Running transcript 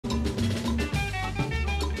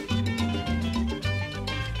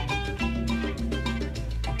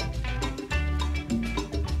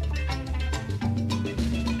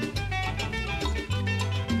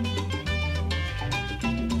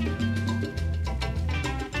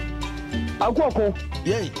Akuoko.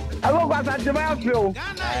 Yay. Akuoko Asante Man feel.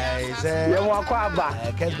 Say You walk over.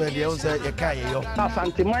 Kessben you say you carry yo.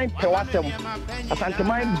 Asante Man pewasem. Asante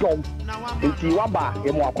Man dom. Nti waba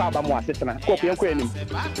you walk over mo asetena. Kopi enko enim.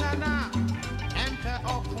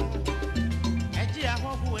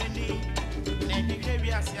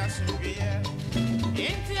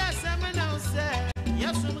 Inti asemena use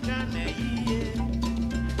yasum gane yiye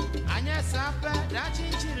anya safa da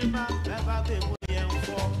chinchiriba baba bebo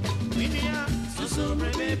yemfo minia susu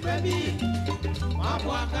brebe baby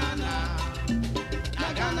mabwa gana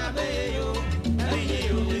agana beyo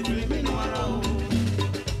ayeyo ekrimi nwaro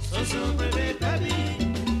susu brebe baby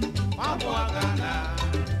mabwa gana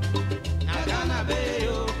agana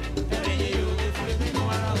beyo ayeyo ekrimi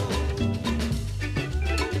nwaro.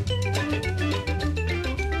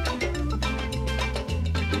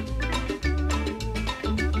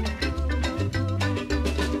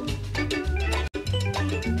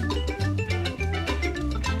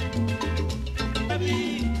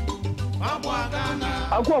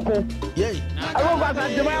 Akuoko. Yay. Akuoko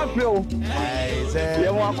Asante Man feel. Say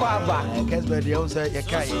You walk over. Kessben you say you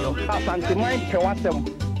carry yo. Asante Man pewasem.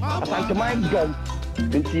 Asante Man dom.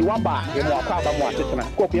 Nti waba you walk over mo asetena.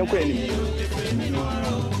 Kopi enko enim.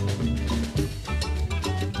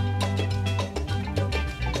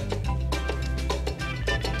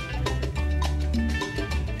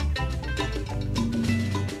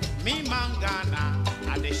 Mi mangana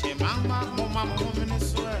adeshe mama mama mama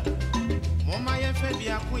swear mama ye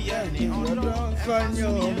febia ku ye ni odo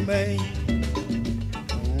fanyo me.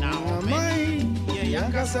 now Mai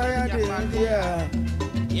yakasa ya dia.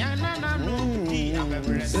 ya na no di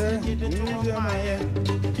abebrese de to my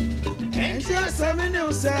Enshi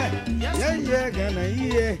asamene say yeah gana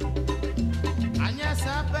ye. anya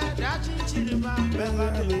sabe da chinchiriba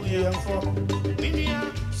baba Baba yemfo. minia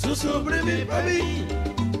Susu brebe baby.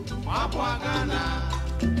 mabwa gana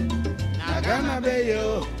Agana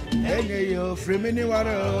beyo. Enye yo frimini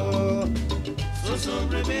waro. susu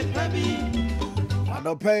brebe baby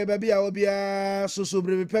No pay baby obia susu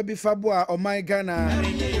brebe baby fabua oh my Ghana.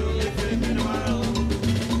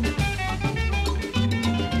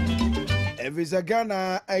 Every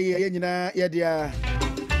Ghana aye nyina yedia.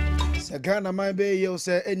 Sa Ghana my be yo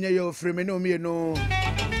say enye yo frimini mi no.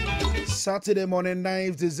 Saturday morning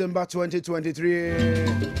 9th December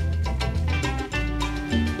 2023.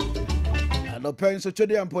 No pen so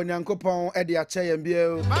chodi ampo nyankopon e de ache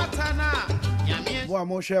yembie batana nyamie mo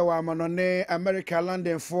amo hwe wa manone America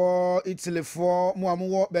London for Italy for mo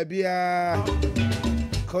amo ba bia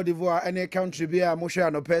Cote d'Ivoire any country bia mo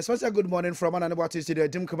hwe no pen. So good morning from Ananebati studio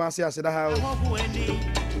Dim Kumasi aseda ha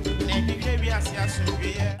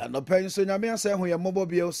no pen so nyame ase ho ye mobo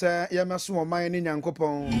bio se ye meso o man ni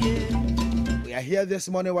nyankopon. We are here this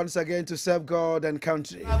morning once again to serve God and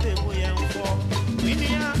country.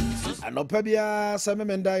 Anopabia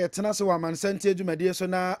Samemenda yetena se wa Amansan Ntie dwumadie so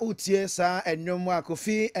na utie sa enwom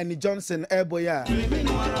Akofi and Johnson Eboya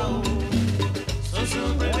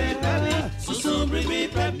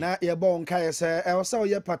na yebo nkae se e wo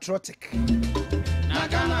ye patriotic e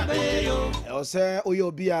wo se oye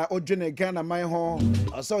obi a odwene Ghana man ho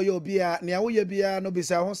o se oye obi a ne awoye bia no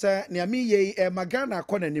bisa ho se ne amiyei e magana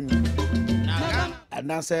akonanim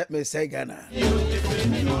na se me say Ghana.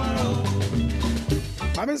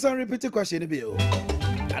 Amansan repeat the question bio.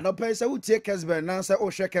 I no pay say who take Kessben na say o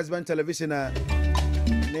share Kessben television na.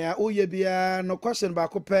 Na o ye bia no question ba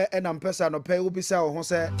ko pe e na mpesa no pay wo bisa o ho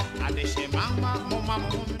say adeshe mama mama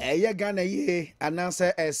ye Ghana ye and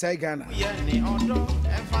say e say Ghana. ye ni odo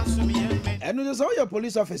enfanso mi ye And you say your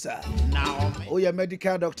police officer. now O your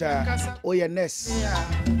medical doctor. O your nurse.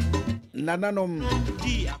 Nananom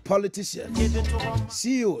politicians.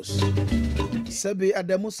 CEOs. Sebi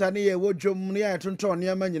Adamu Sani ye wodwom ne atonton ne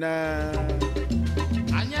amanyina.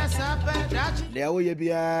 anya sabe dachi Le awo ye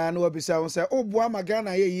bia no obisa won say oboa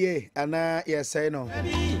magana ye ana ye say no.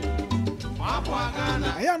 mabwa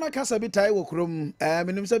gana Aya na kasa bi tai wo krom.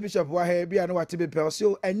 Menim say bishop wa ha bia no wate be pe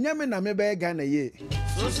so enyame na me be Ghana ye.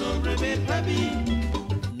 so brebe baby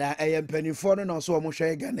Na mpanifo no so mo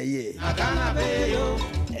hwe Ghana ye. agana beyo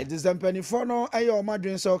It is mpanifo no ayo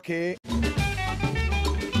madwen so okay.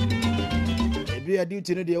 Ebi a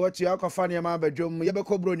duty no de what you akwafa ne ma badwom ye be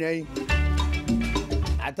kobro nyan.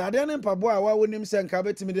 Atade ne mpabo a wa wonim se nka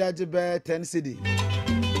betimi de age be 10 cedi.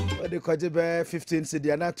 O de koje be 15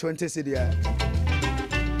 cedi na 20 cedi a.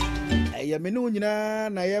 Eye me no nyina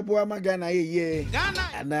na ye bo amaga na ye Ghana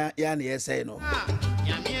ana ya na ye say no.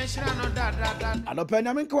 nyamie shira no da Anopa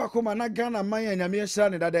nyame kwa akoma na Ghana man ya nyame hira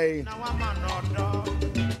ne dadai. na wa ma no do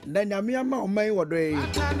Na nyame ama oman wodoi.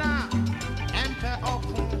 atana empe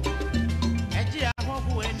oku eji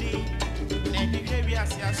ahobu eni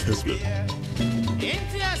Kessben.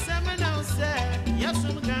 Intia semana se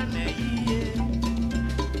yasum gane ye.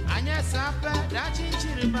 Anya sapa da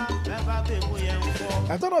chinchiriba beba bebu yemfo.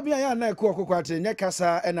 Atoro bia ya na Akuoko Kwarteng nye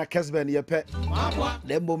kasa na Kessben ye pe.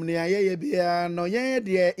 Dembom ne ye bia no ye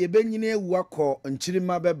de yebenyine ewu akọ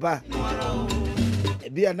nchirima beba.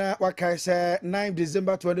 Bia na wakai se 9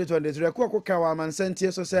 December 2023 Akuoko ka wa Amansan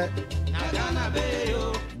Ntie so se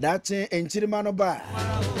dachi enchirima no ba.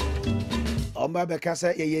 Omba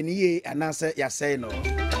bekasa ye niye anase yasei no.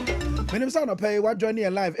 Menim sa no pay what join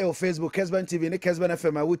here live on Facebook Kessben TV ne Kessben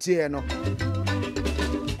FM awutie no.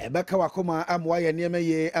 Ebeka wakoma amwa ye niema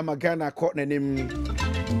ye amagana ko nanim.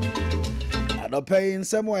 Ado pay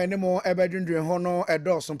nsemo enemo ebedwendwen ho no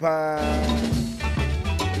edoso pa.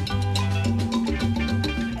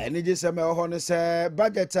 Eni giseme ho no se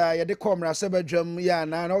budget a ye de komra se badwam ya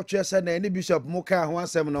na na otwe se na eni bishop muka ho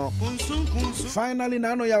asem no. Finally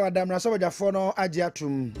na no ya wadamra se wajafo no age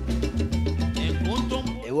atum.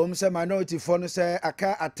 Ewom se minority for no se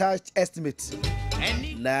aka attached estimate.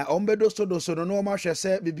 Na ombedo so no ma hwe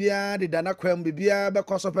se bibia de dana kwam bibia be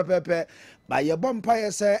koso pepepe ba ye bompa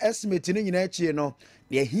ye se estimate ni nyina chi no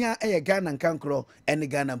ye hia e Ghana nkankro and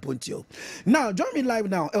Ghana Pontio. Now join me live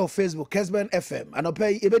now on Facebook Kessben FM and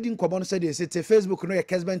opay ebedi nkomo no se de site Facebook no ye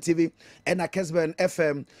Kessben TV and na Kessben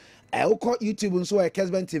FM. I will call YouTube and so a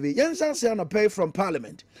Kessben TV. Yen sanse no pay from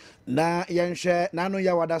Parliament. Na yen share na no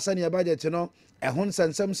ya wadasa ne budget no e hon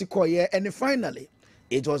sansam si koye and finally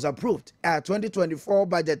it was approved at 2024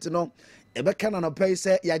 budget no ebe kana no pay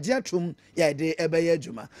say yaje atum ya de ebe ya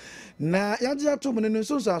adwuma. Na yaje atum ne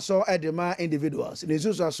nso so edema individuals. Ne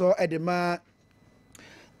nso so edema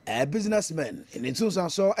businessmen. Ne nso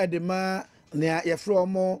so edema ne ye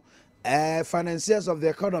from financiers of the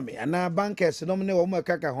economy and now bankers no me wo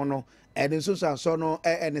makaka ho no and nso so no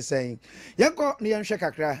anything yanko ne yanhwe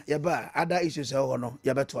kakra yaba other issues ho no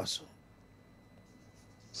yabeto aso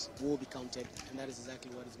will be counted, and that is exactly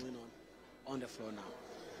what is going on the floor now.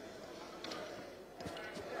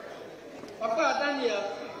 Papa Daniel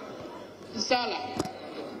Sala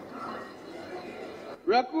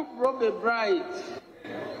Repu Robe Bright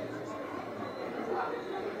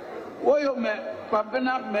Woyome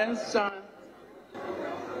Kwabena Mensan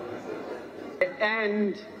the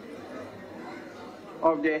end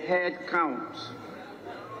of the head count.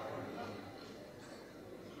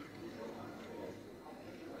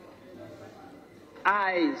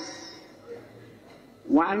 Ayes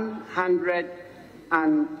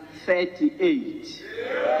 138.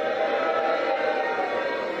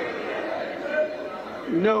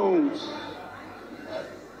 Noes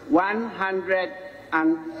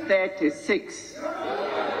 136.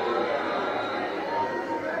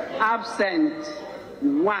 Absent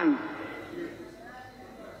 1.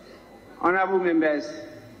 Honorable members,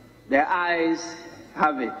 the ayes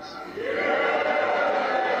have it.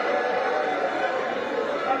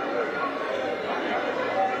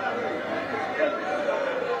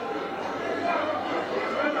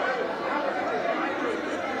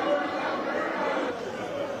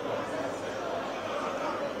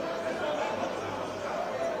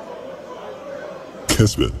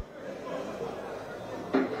 Kessben.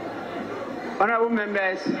 Honorable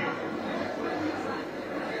members,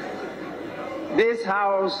 this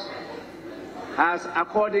House has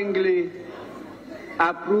accordingly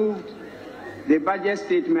approved the budget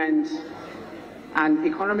statement and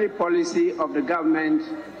economic policy of the government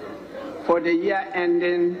for the year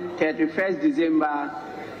ending 31st December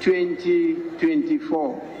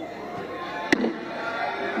 2024.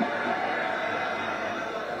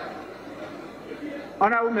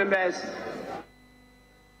 Honorable members.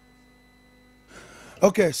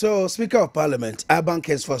 Okay, so Speaker of Parliament, Urban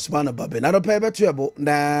Case for Smana Babin. I don't pay better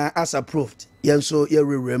na as approved. Yanso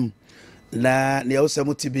yerem na ne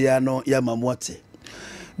osamutibiano yamamwate.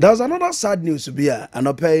 There was another sad news to be and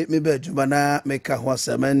I pay me bedjumana make a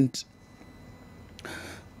cement.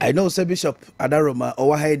 I know say Bishop Adaroma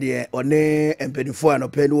or Haide or ne and penifo and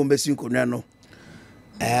open one besin kunano.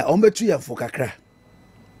 Ombetu ya fokakra.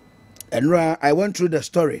 And I went through the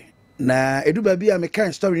story. Na edu baby a me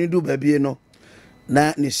kind story ni do baby no.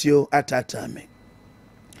 Na nisio atatame.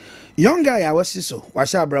 Young guy I was so.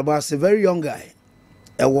 Washa braba a very young guy.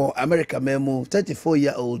 Ewo America memo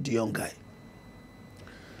 34-year-old young guy.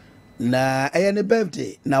 Na ayane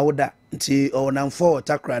birthday na oda nti o na mfo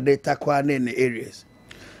takra de takwa ne ne areas.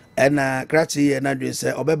 Ena krachi ye na dwen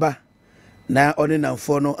se obeba na oni na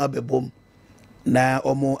mfo no abebom na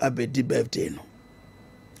omo abedi birthday no.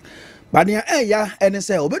 Bania eya ene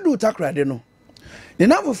se obedu takra de no. Ne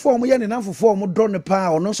namfo form ye ne namfo form do ne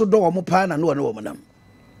pa ono so do wo pa na no wo nam.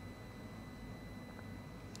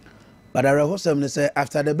 But I host them say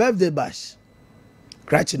after the birthday bash,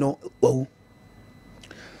 cratch no oh.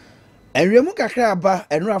 And Remu kakra aba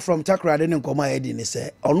enra from Takrade ne nkoma edi ni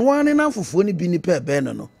say ono ane na fufuo ni bi ni pe be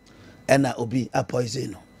no ena obi a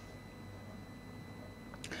poison no.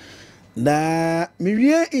 Na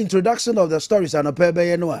mirie introduction of the stories and pe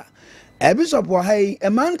be no a Bishop wa hai e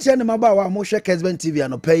man tie ne maba wa mo hwe Kessben TV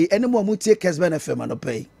ano pay ene mo tie Kessben FM ano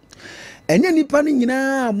pay. Enye nipa ni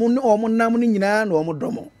nyina mo ne omo nam ni nyina na omo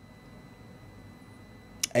domo.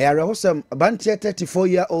 Ayare hosem Abantie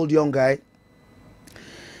 34-year-old young guy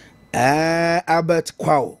Albert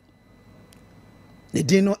Kwao. Ne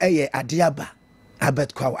dino eye Adiaba.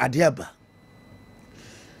 Albert Kwao Adiaba.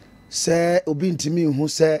 Se obi ntimi hu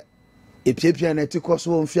se epiepia na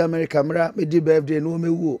etikoso wo mfi America mra me di birthday no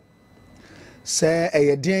mewu. Se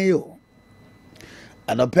eye den yo.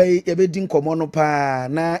 Anopay ye be din komo no pa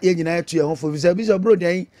na ye nyina etu ye ho fo visa bro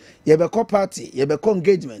den ye be call party, ye be call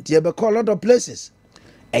engagement, ye be call a lot of places.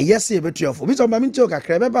 Yes, you better for. Mr. Mamintio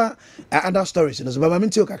Kakra, remember other stories. And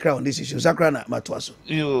Mamintio Kakra on this issue. Sakrana Matwaso.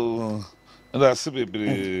 You, that's a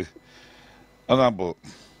baby. Honorable.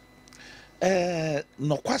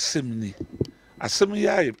 No questions. Assembly,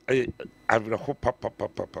 I will hope papa.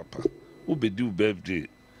 Who be do birthday?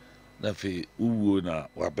 Nafi, who na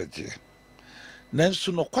wabeje.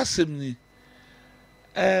 Nanso no questions.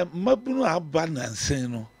 Mabuno abanan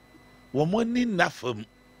seno. Womoni nafam.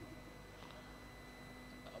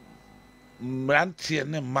 Mrantie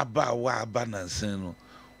ne maba wa abanansen no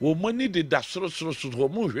wo mani de da soro wo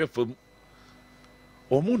mu hwefam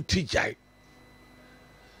wo mu ntijai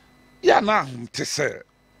ya na te se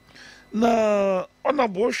na ona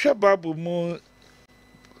bo hwe babu mu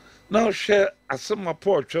na hwe asema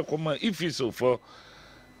paul hwe koma ifiso for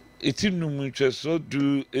etinum hwe so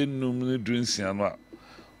du enum ne du nsia no a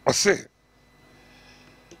ose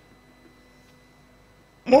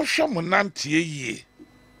mo hwe mo nantie yie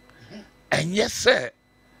and yes, sir,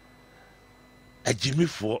 a Jimmy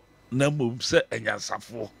for no move, sir, and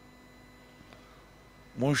yansafo.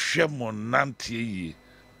 Monsieur Monanti,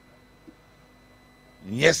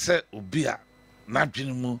 yes, sir, Ubia,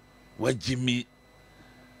 Najinimu, where Jimmy,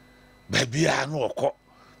 baby, I know,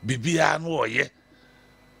 baby, I know, ye.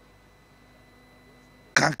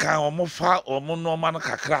 Canca or Mofa or Monoman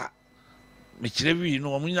Kakra, Michevi,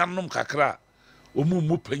 no Minanum Kakra,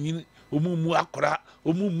 Umu Penny. Umumu akora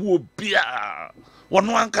umumu obia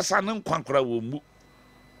wono ankasa ne nkwankora wo mu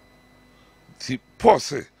ti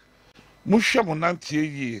pose mu hwe mo nantie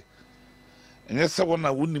yi enye se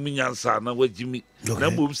wona wonim nyansa na wagimi na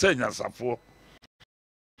mom se nyansafo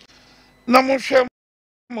na mo hwe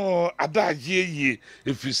mo adaje yi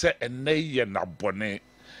efise eneye na bone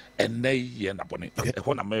e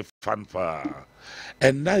ho na me fanfa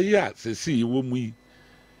eneye a sesi wo mu yi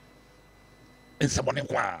ensabone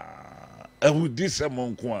kwa Ahudi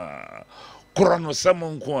semonko a krono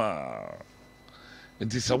semonko a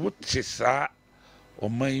nti se wote sa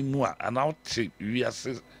oman mu a ana wote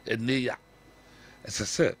wiase eneya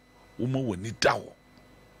esese wo mo wani dawo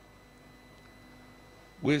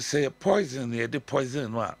we say poison ye de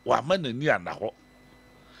poison no a wa ma nani ana ho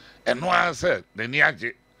eno a se nani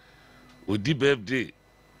age odi birthday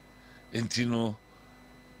nti no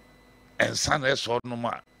ensa na eso no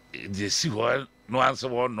ma de si ho no answer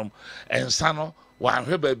one ensa no wa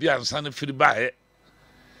hwe ba bi ansa no firi ba he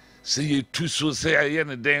se ye tu so se aye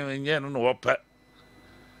ne den nye no wo pa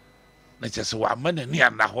na chese wa ma na ni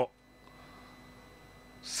ana ho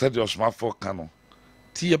se de osma fo kano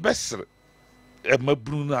ti ye besre e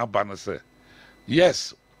mabru na aba no se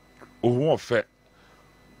yes o fe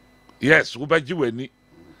yes wo ba ji wani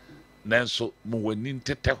nanso mo wani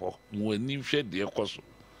ntete ho mo wani hwe de ekoso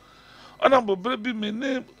ona bo bi me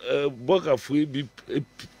ne boga fu bi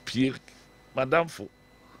pie madam fo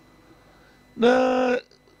na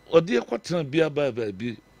odi ekotena bia ba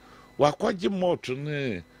bi wa kwaje moto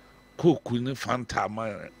ne koku ne fanta ma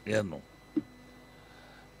ye no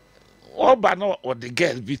oba no odi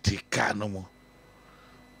girl bi tika no mo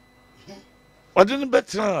odi ne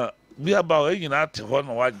betra bia ba o nyina ate ho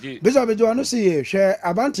no waje Bishop Bejo no see hwe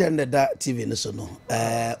Abantie ne da TV no so no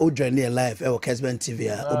o journey live e o Kessben TV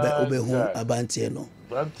a obe hu Abantie no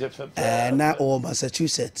na o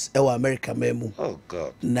Massachusetts e o America memu oh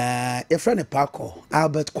god na e friend Paco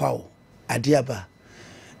Albert Kwao Adiaba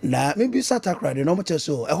na maybe Satakra de no mo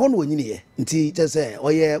cheso e ho no onyini ye nti te say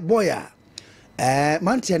oye boy a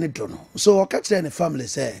mantie ne do no so o ka kire ne family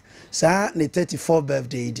say sa ne 34th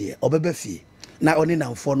birthday dia obebe fie na oni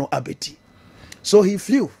namfo no abeti so he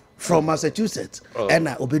flew from Massachusetts and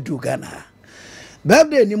na obedu Ghana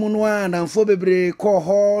birthday ni mu no a namfo bebre ko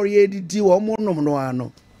ho ye didi wo mo nom no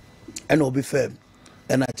ano and obi fam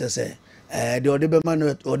and I just say the ode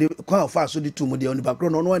man ode kwa fa so di tumu de oni bakro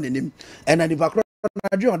no no anim and the bakro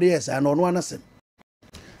na dwe ode yes and no anasem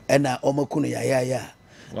and na omakunu ya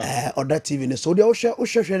other TV ne so de wo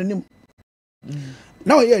hwe anim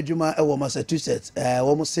now yeah adwuma e wo Massachusetts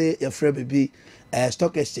wo mo say your friend baby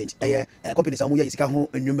stock exchange company samu ya isika ho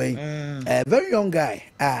enwuma yi very young guy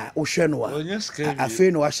wo hwe no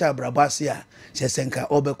afi no wa sha brabase a sesenka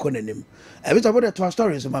obekọ nanim bit about the two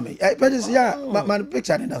stories mama but is man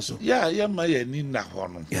picture na so ma ya ni na ho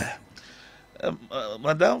no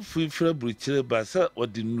madam Free Bruchere ba sa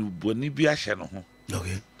odi nuboni bi ahye no ho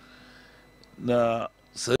okay na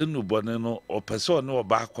sa nuboni no opese no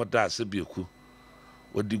oba akoda ase bieku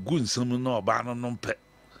odi gu nsam no oba no mpe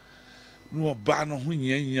no oba no ho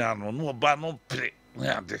nyanya no oba no pre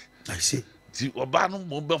na ade I see ti oba no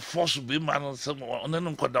mo be force be man no se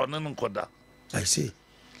onene nkoda I see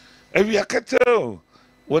ebi akato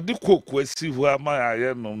wodi koku asi hu ama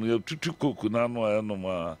aye no no tutu koku na no aye no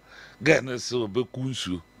ma gane se obeku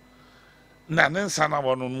nsu na ne nsa na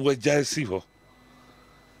wono no wagya asi ho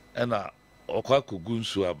ena okwa kogu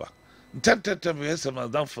nsu aba ntantata me yesa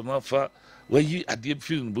madam fa wayi ade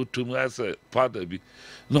film botum asa powder bi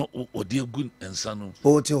no odi egu nsa no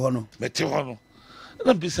o ti ho no mete ho no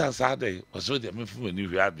na bisa sa ade oso de me fu mani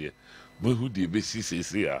hwi ade mo hu de besi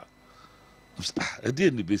sesi a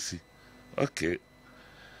ade ni besi okay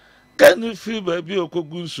can you feel baby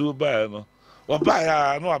okogu nsu ba no oba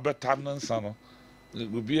ya no abetam nsa no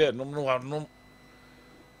obi e no no anom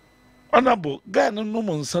honorable guy no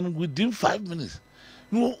nsa no within 5 minutes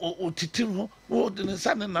no otitim ho no de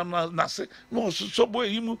nsa na se no so boy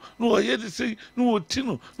yimu no ye de sei no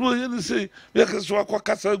otino no ye de sei ya ka so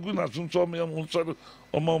akwa gu na so me mo so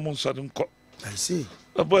o mo so nko I see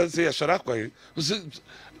a boy say ya shara kwa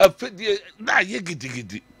a fedi na ye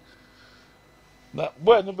gidigidi na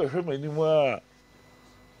boy no be hwema ni mu a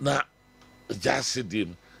na jase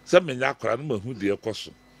dim se me nya akora no mahu de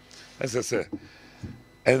ekoso ese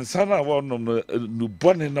ensana wo no no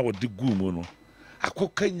bone na wo de gu mu no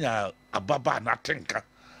akokanya ababa na tenka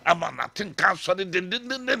ama na tenka so de den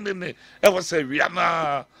e wo se wi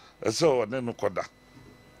ana so ne no koda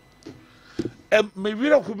me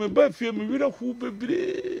wira ku me ba fie me wira ku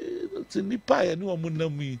bebre ti nipa ya ni wo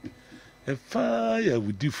munam yi e fa ya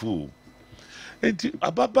wudifo enti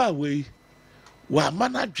ababa we wa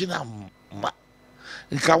mana dwena ma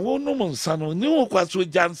nka wo no nsa no ni wo kwaso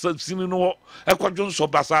jansa sini no ekwadwo nso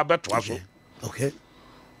basa beto aso okay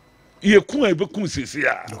ye ku e be ku sisi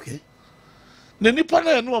a okay na nipa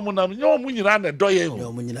na no mo nam nyo mo nyina na doye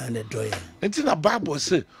no mo nyina na doye enti na bible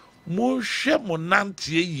say mo hwe mo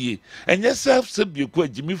nantie yie enye self se ku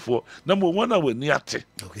agimifo na mo wona wani ate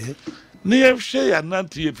okay ne ye hwe ya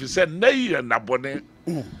nantie fi se na yi na bone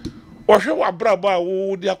o hwe wa brabo a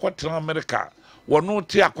wo di akwatra America wono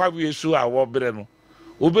ti akwawe esu a wo bere no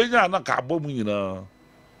obenya na ka abom nyina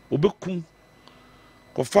obekum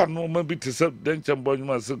ko fa no ma bi te se denche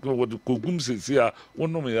mbonyuma se ko wodi kogum sesi a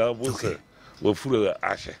wono me ya bo se wo furu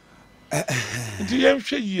ahye ndi yem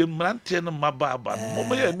hwe yie mrante no mababa no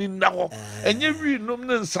mo ya ni na ho enye wi nom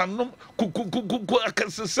ne nsanom ku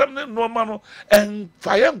akasesem ne no ma no en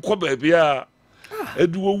fa ye nko ba bia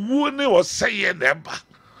eduwo wuo ne wo seye na eba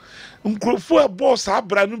nkrofo a boss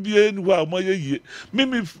abra no bia ni wa ma ye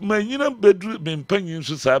mimi manyina bedru me mpanyin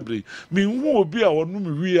so sabre me hu obi a wono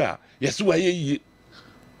me wi a yesi wa ye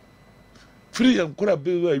free yankura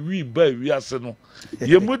be wi ba wi ase no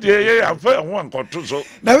ye mu de ye afa ho ankoto so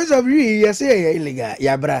na we so wi yesi ye illegal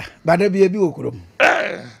ya bra bada bia bi okurom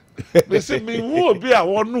me se me hu obi a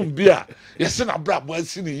wono bi a yesi na bra bo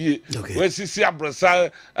asi ni ye we sisi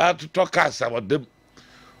abrosa to kasa wadem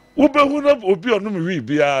ubehu na obi onu mi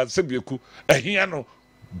bia sebieku ehia no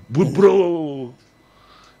bubro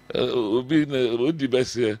obi na odi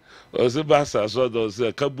bese o se basa so do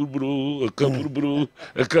se kabubro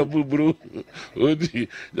odi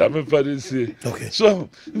ya me parisi so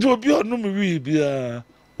ndi obi onu mi bia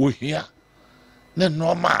ohia na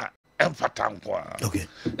normal emfata nko okay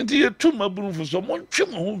ndi etuma burufo so mo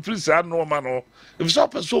ntwem ho frisa normal no if so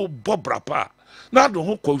person bobrapa na do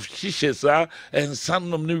ho ko hihye sa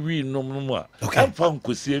ensanom ne wi nom no a emfa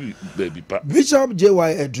nkosie baby pa Bishop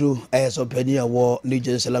JY Edru so pani awo New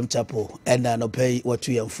Jerusalem Chapel and no pay what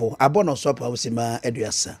you for abono sopa usima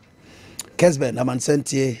eduasa Kessben Amansan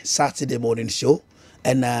Ntie Saturday morning show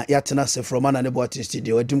and yatena se from an aneboti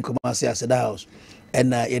studio edum komase aseda house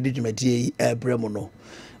and yedidumadi bremo no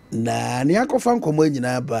na ne akofa nkomo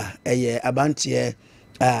nyina ba abantie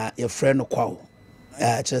your friend kwawo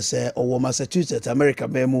just owo Massachusetts America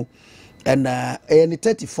memu and any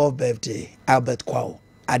 34th birthday Albert kwawo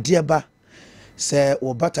adieba se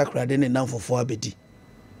wo batakra de ne namfofo abedi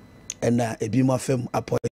and ebi mo afem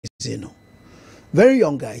apoison no. Very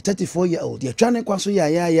young guy, 34-year-old. You're trying to kwaso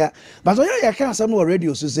ya. But you can't say no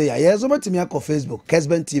radio so say ya. So but me ko Facebook,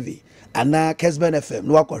 Kessben TV, and Kessben FM.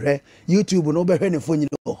 No akore YouTube no be hwe ne phone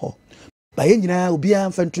no ho. Ba ye nyina obi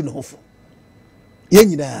an fantu no hofo. Ye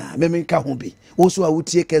nyina me ka ho bi. Wo so a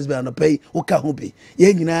wotie Kessben no pay, wo ka ho bi.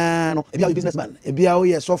 Ye nyina no ebi a businessman, ebi a wo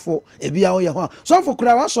ye sofo, ebi a wo ye ho. Sofo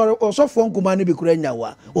kura wa sori, sofo nkuma ne bi kura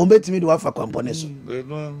nyawa. O betimi de wa fa kwampone so.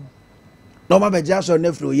 No ma be ja so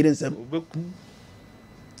na fro yire nsem.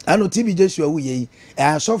 Ano TB Joshua wu yi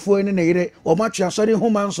asofo ni na yire o ma twa sori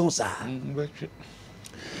homa nso sa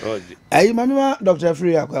ayi mama Dr.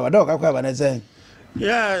 Free akwa doc akwa na say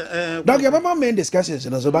doc your mama main discussions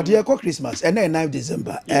no so but here ko Christmas and 9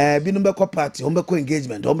 December binum be ko party hom be ko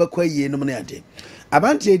engagement hom be ko yie no na ade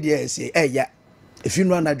abante dia say ya if you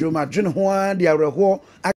know na drama dwen ho a dia reho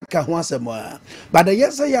aka ho asemo but the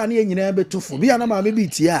yes ya na nyina be tufo bia na ma me bi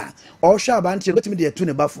tia o hwa abante betimi de tu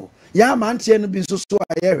ne bafo ya mantie no bi so so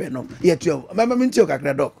ayehwe no yetu mama mintie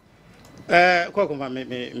kakra doc kwakoma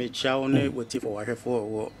me chiao ne woti for wahwefo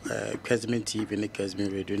wo Kessben TV ne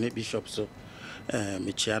Kessben radio ne bishop so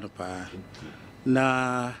me chia no pa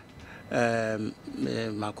na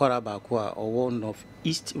makwara ba ko a owo North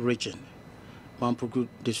East region Mampuku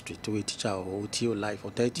district we teacher o TO life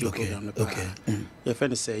or 30 program no okay your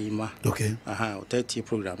friend say ima okay o 30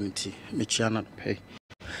 program nti me chia na pay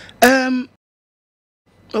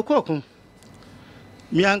Akuoko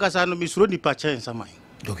mi angasa no misuro ni pa chen samai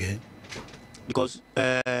okay because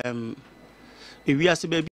we are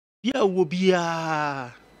baby bia wo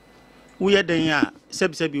bia wo ye den a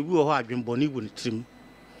sebi wi ho adwenboni wo trim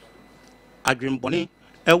adwenboni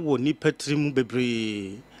e wo ni patrim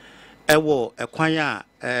bebre e wo ekwan a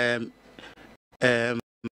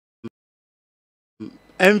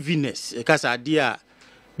enviness e kasa ade a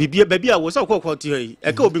bibia baby a wo so kwokwo ti yi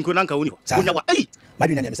e ka obinko nanka wo ni wonya wa ei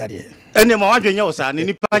madina ne sade ene ma wadwenya wo sa ne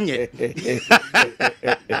nipa nye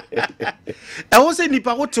e wo se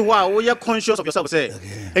nipa wo te wa wo ye conscious of yourself say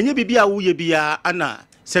enye bibia wo ye bia ana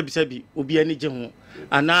sebi obi ani je ho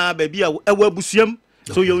ana baby a e wa busuam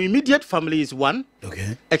so your immediate family is one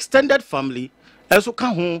okay extended family eso ka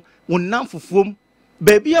ho wonam fufuom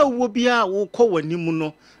baby a wo bia wo kɔ wanimu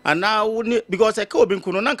no ana wo ni because e ka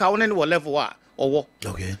obinko no nanka wo ne wo level a owo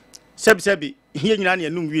okay sebi here nyina na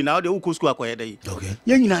enum wi na wo de wo ko school akoye dai okay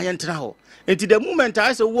ye nyina ye ntra ho enti the moment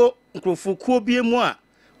I say wo nkrofo kuo bie mu a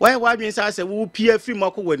why wadwen say say wo pia free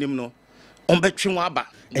mako wanim no on betwe wo aba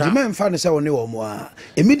enti men fa ne say wo ne wo mo a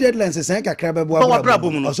immediate lenses sen kakra bebo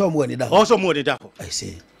oso mo ni da ho I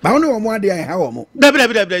see ba wo ne wo mo ade an ha wo mo da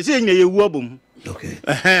say nyina ye wu abom okay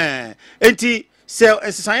enti say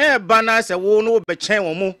ensesan ba na say wo no be chen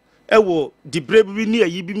wo mo e wo dibre bi ni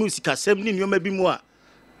ayi bi mu sikasem ni nyoma bi mu a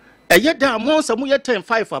eye da mo sa mu ye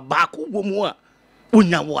 10-5 ba ko wo mu a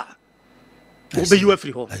unya wo a obe you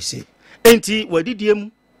free ho I see enti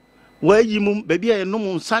wadidiem wayi mum baby a no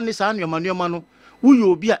nsane sa anwoma no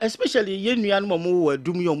wuyo obi a especially ye nua no mo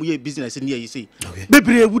wadum ye mo ye business ni ayi sei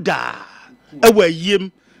bebre wuda e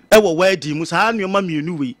wayiem e wo wadi mu sa anwoma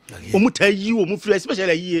mienu we o mu ta yi o mu free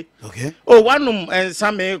especially ayi okay o wanum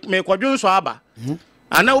ensa me kwadwon so aba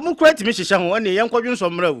ana o mu krati me hihye ho ne ye kwadwon so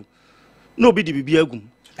mrawu na obi di bibia agum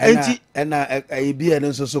enti ena bia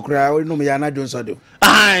ne so kra no me ya na dwonso do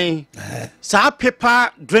ai sa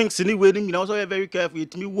paper drinks ni we ni na so very careful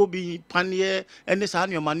it me wo bi panie ene sa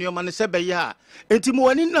anwoma ne se be ya enti mo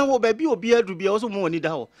wani na wo ba bi obi adu bia so mo wani da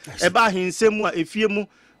ho e ba hensem a efie mu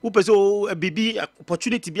wo pese o bibi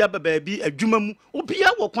opportunity bia ba bi adwuma mu obi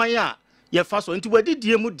a wo kwan a ye fa so enti wadi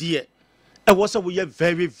die mu die e wo so we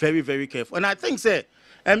very very very careful and I think say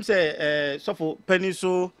say so for penny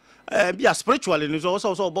so be a spiritually is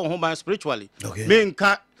also born home spiritually me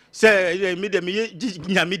nka say me dem ye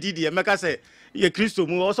nyame didi e meka say ye Kristo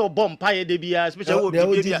mu also born paye de bia especially wo bia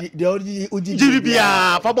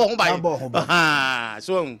fa born home by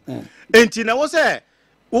so enti na wo say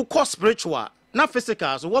wo co spiritual na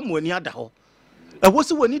physical so wo mo ani ada ho e wo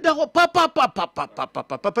se woni da ho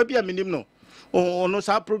papa bia minim no no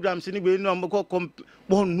sa programs ni we no mo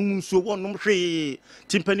wonum so wonum hwe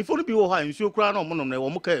timpanifo no bi wo ha nsuo kura na mo nom na wo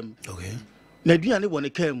mo kam okay na duane wo ne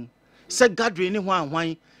kam se gathering ni ho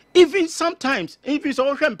anwan even sometimes even so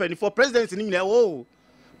hwe mpanifo presidents ni nyina wo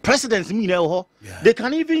presidents ni nyina wo they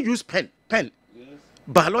can even use pen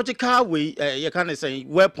biological way you can say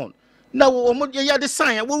weapon na wo mo ya de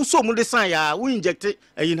sign wo so mo de sign ya wo inject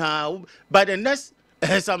by the next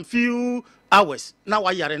some few hours now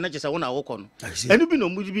why yare na just wona woko no enu bi no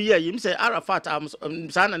mu bi ye yim say Arafat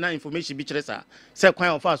sa na information bi kire sa say kwan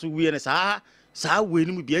of us we ne sa saa we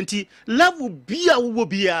ni mu bi enti level bia wo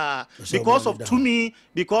bia because of to me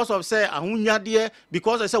because of say ahunyade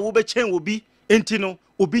because of say wo be chen obi enti no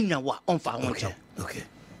obi nya wa onfa ho chen okay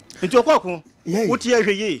enti okoko wo tie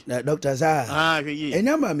hwe yi na doctor za hwe yi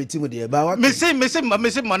enya ma metimu de ba wa me say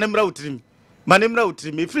manemra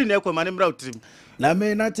utrim me free na ekwa manemra utrim na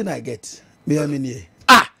me nothing I get me amini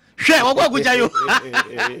hwɛ wɔkɔ aguja yo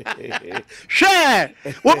hwɛ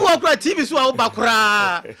wɔbu wɔkura tv so a wo ba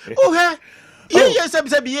koraa wohɛ yeye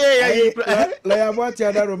sɛbisɛbi yeye la ya bo ati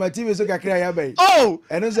ada roma tv so kakra ya bai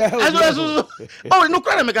ɛno sɛ no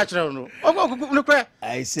kora na meka kyerɛ no ɔkɔ no kora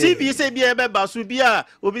tv sɛ bi ɛbɛba so bi a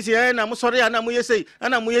obi sɛ na mo sɔre ana mo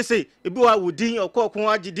yesei ebi wa wodin ɔkɔ ko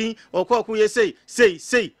agidin ɔkɔ ko yesei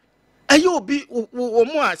sei ayi obi wo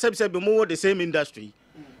mo a sɛbisɛbi mo the same industry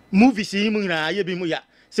movies yi mu na ye bi mu ya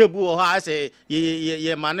se bu ho ha se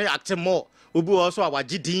ye mane acte more obu ho so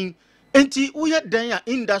awagidin enti wo ye dan a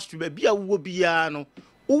industry ba bia wo bia no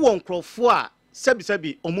wo nkrofo a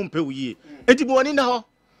sebi omumpe wo yie enti bo ni na ho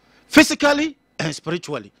physically and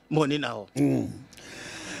spiritually mo ni na ho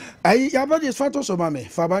ai ya ba dis fato so mame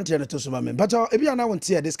fa bantia no to so mame but e bia na won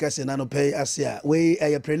tie discussion na no pay ase a we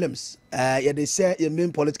prelims ye dey say your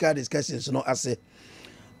main political discussions no ase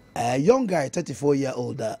a young guy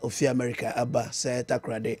 34-year-old of America abba say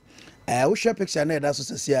takrade we share picture na that so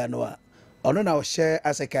say no a ono na we share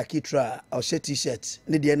as a khaki tra or share t-shirt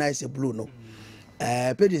ne dey nice blue no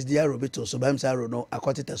pages dia robeto so bam say no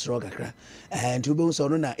akoti tesro kakra and we be so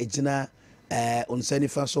no na ejina onsani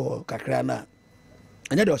fa so kakra na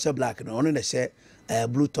anya dey share black no ono na share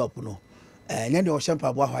blue top no anya dey share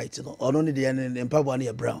pabo white no ono ne dey ne pabo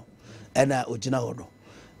na brown na ojina ho no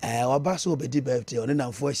waba so obedi birthday on na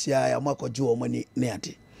mfo ahia ya makoje wo mani ne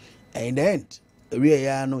ade in the end we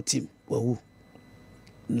ya no team wahu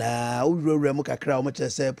na owurowura mu kakra o mche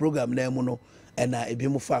say program na mu no na ebi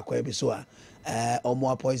mu fa akwa bi so a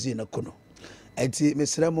omo poison na kono enti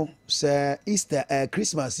mesremo say Easter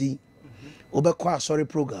Christmas yi obekọ asori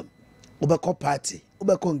program obekọ party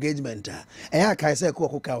obekọ engagement ya kai say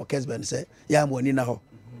ko ka Kessben say ya mo ni na ho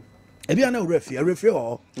ebi ana referee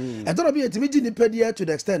ho e don be etimi gi ni pedia to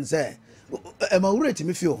the extent say e ma wure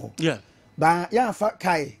etimi fi ho yeah ba ya fa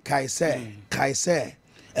kai say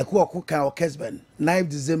Akuoko Kwarteng 9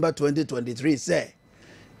 December 2023 say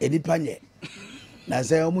enipa nye na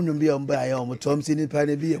say omunum bi omba ya omutom si nipa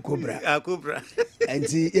ne bi ekobra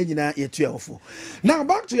enti yenyina yetu ehofo. Now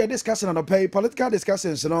back to your discussion on the political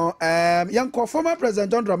discussions no young former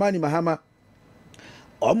President John Dramani Mahama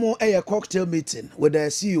omo a cocktail meeting with the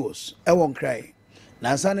CEOs won't cry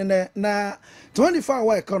na sane na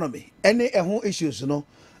 24-hour economy any issues no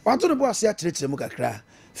want to boss ya treat mu kakra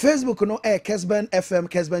Facebook no Kessben FM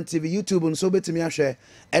Kessben TV YouTube and so betimi ahwe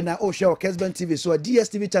and na o share Kessben TV so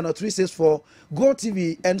DSTV channel 364 Go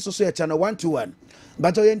TV and so channel 121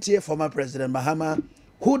 but Ntie former President Mahama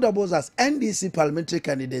who doubles as NDC parliamentary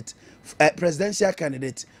candidate presidential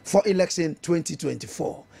candidate for election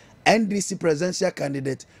 2024 NDC presidential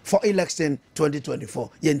candidate for election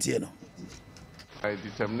 2024. Yentieno. My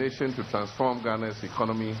determination to transform Ghana's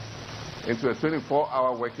economy into a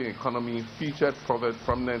 24-hour working economy featured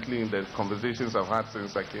prominently in the conversations I've had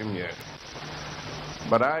since I came here.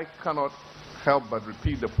 But I cannot help but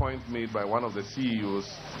repeat the point made by one of the CEOs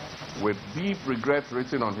with deep regret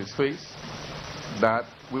written on his face that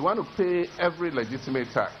we want to pay every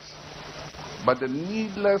legitimate tax. But the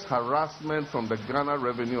needless harassment from the Ghana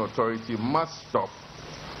Revenue Authority must stop.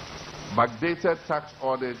 Backdated tax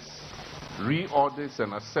audits, re-audits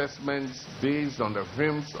and assessments based on the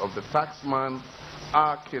whims of the taxman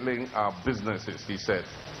are killing our businesses, he said.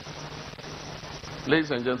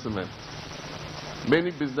 Ladies and gentlemen,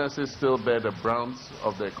 many businesses still bear the brunt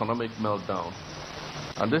of the economic meltdown.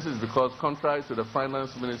 And this is because, contrary to the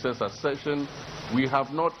Finance Minister's assertion, we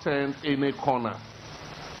have not turned any corner.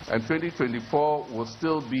 And 2024 will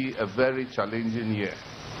still be a very challenging year.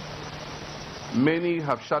 Many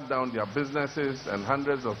have shut down their businesses and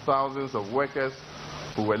hundreds of thousands of workers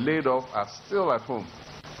who were laid off are still at home.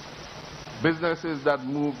 Businesses that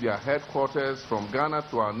moved their headquarters from Ghana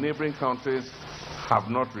to our neighboring countries have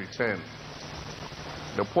not returned.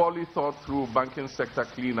 The poorly thought through banking sector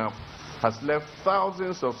cleanup has left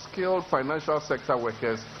thousands of skilled financial sector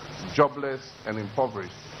workers jobless and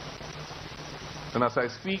impoverished. And as I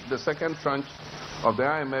speak, the second tranche of the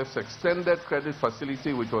IMF's extended credit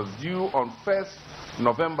facility, which was due on 1st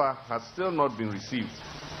November, has still not been received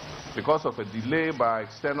because of a delay by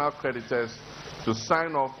external creditors to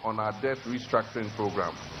sign off on our debt restructuring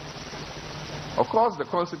program. Of course, the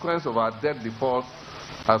consequence of our debt default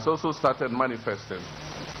has also started manifesting.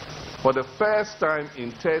 For the first time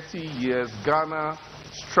in 30 years, Ghana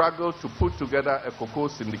struggled to put together a cocoa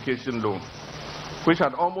syndication loan, which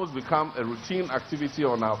had almost become a routine activity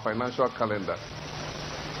on our financial calendar.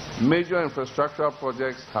 Major infrastructural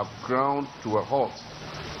projects have ground to a halt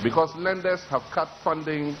because lenders have cut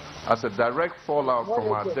funding as a direct fallout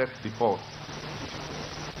from our debt default.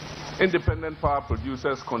 Independent power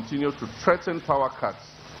producers continue to threaten power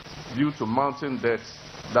cuts due to mounting debts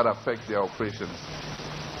that affect their operations.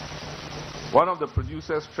 One of the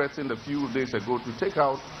producers threatened a few days ago to take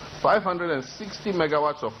out 560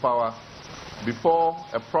 megawatts of power before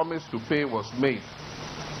a promise to pay was made.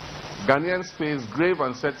 Ghanaians face grave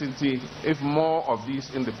uncertainty if more of these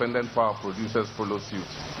independent power producers follow suit.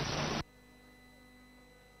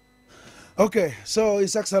 Okay, so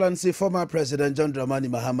His Excellency former President John Dramani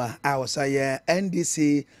Mahama, I was a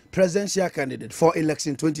NDC presidential candidate for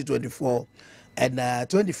election 2024 and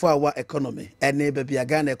 24-hour economy and baby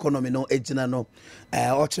Ghana economy no ejina no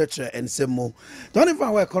or church and semo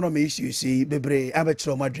 24-hour economy issue see bebre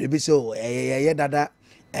abetro madre biso dada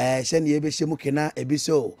shen ye be shemu kena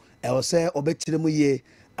ebiso e say obetire mu ye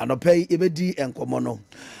anopai ebedi enkomo no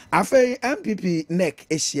afei MPP NEC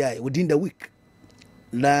ACI within the week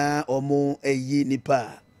na omo eyi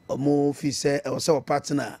nipa omo fi se e say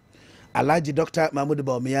partner Alhaji Dr. Mahmoud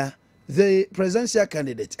Bawumia the presidential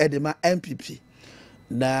candidate edema MPP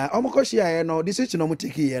na omokoshia no decision no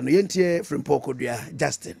mutiki no yentie from Pokodua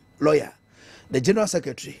Justin lawyer the general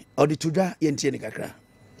secretary or the tuda yentie ni kakra.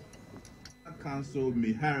 Council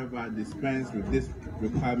may however dispense with this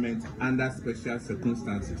requirement under special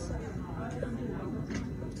circumstances.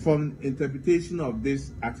 From interpretation of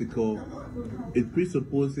this article, it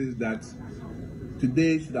presupposes that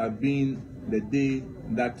today should have been the day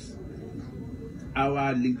that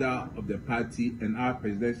our leader of the party and our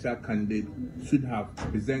presidential candidate should have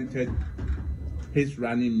presented his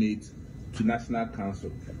running mate to National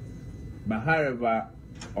Council. But however,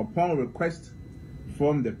 upon request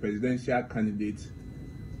from the presidential candidate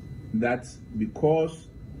that because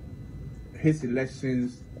his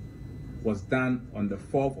elections was done on the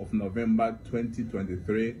 4th of November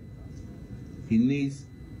 2023, he needs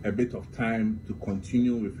a bit of time to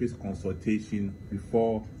continue with his consultation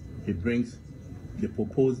before he brings the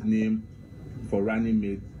proposed name for running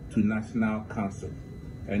mate to National Council.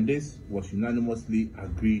 And this was unanimously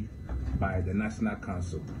agreed by the National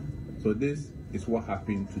Council. So this is what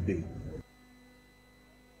happened today.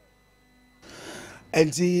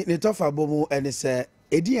 And the Nitofa Bomu and say,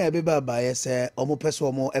 Edi Abeba Baye say, Omo Peso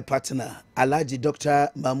a partner, Alhaji Dr.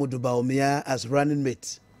 Mahmoud Bawumia as running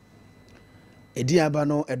mate. Edi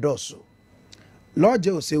Abano Edoso. Lord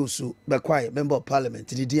Joseusu, Bekwai, Member of Parliament,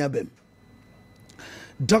 Didiabem.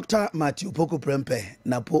 Dr. Matthew Poko Prempe,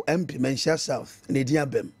 Napo MP Mensia South,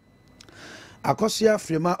 Nidiabem. Akosia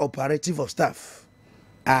Frema Operative of Staff.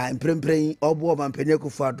 Prempreng Obo Mampenyaku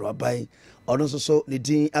Fadro Abai, Onososo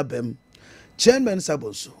Nidin Abem. Chairman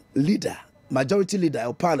Sabonso, leader, majority leader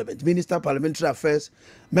of Parliament, Minister Parliamentary Affairs,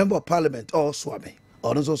 Member of Parliament, or Swami,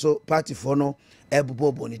 or also party for no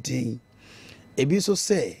Ebubo Bonitin. Ebiso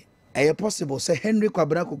say, a possible say Henry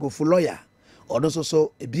Kwabrako go for lawyer, or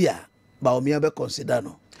also a beer, Bawumia be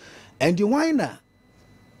considerano. And the winer,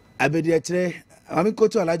 Abediatre, I'm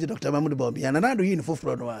going to Alhaji Dr. Mahmoud Bawumia, and another yin for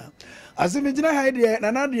Fronoa. As if it's not idea, and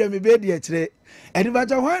another me bedi atre, and if I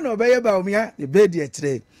don't want to obey Bawumia, the bedi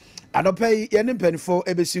atre. Anopai yenim penfo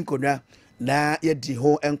ebesin konwa na yedi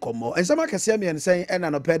ho enkomo ensama kase me ensen en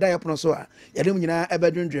anopai da yepono so a yedim nyina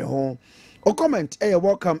ebedwendwe ho o comment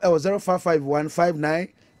welcome 0551599933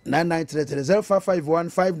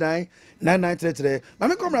 0551599933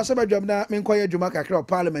 mame komra so badwam na menkoye dwuma kakra o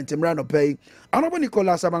parliament mra anopai anobo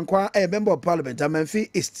Nicholas Abankwa member of parliament Amanfi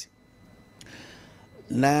East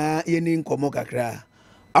na yeni nkomo kakra.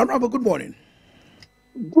 Honorable, good morning.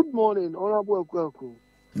 Good morning, Honorable Akuoko.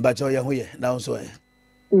 But oh, yeah, now so.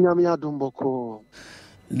 Nyamia Dumboko.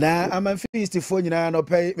 Na Amanfi East phone na no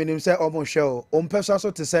pay minim say omo show. Person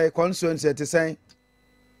so to say constituency to say.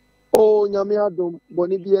 Oh, Nyamia Dum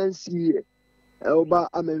Bonibiansi. Elba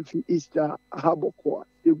Amanfi East Haboko.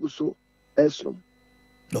 Eguso Esrom.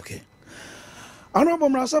 Okay. Honorable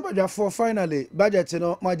Mrasabaja for finally budget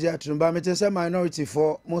no majiatun ba me say minority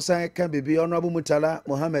for Musa can be Honorable Mutala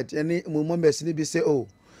Mohammed any members ni bi say oh.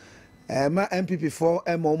 Ma MPP for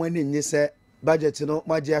money ni say budget no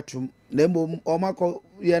majiatum na mom omako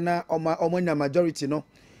ye na omanya majority no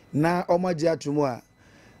na omajiatum a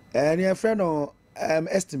any friend no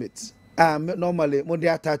estimate normally mo dey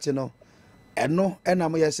attach no eno na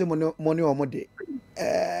mo yese money omode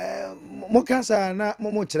mo kansa na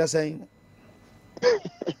mo kire sen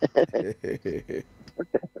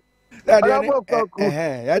Arabo Kwaku.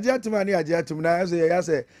 Yajatumani, Yajatumna, I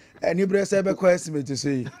say, and you breast ever question me to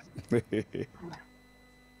see.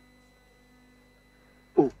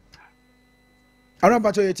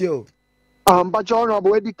 Arabacho etio. But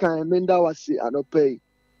honorable Eddie can menda wasi anope.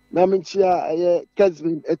 Naminchia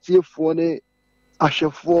Kessben etie phone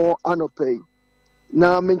ashefo anope.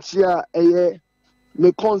 Naminchia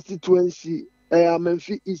me constituency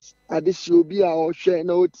Amenfi East adisi obi a ohwe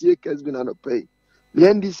na otie Kessben anope.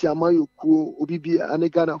 The NDC amayokuo obi bi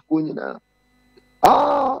anegana fo nyina.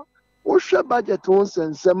 Ohwe budget won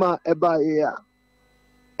sensema eba here.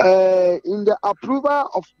 In the approval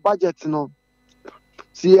of budget no.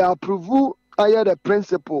 See approve the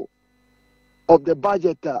principle of the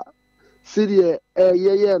budget. See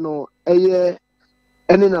no any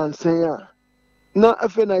answer. Now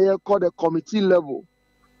if I call the committee level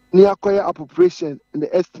near acquire appropriation in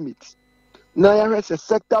the estimates. Now has a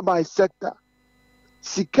sector by sector.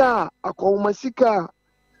 Sika akoma sika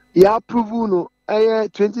ya approve no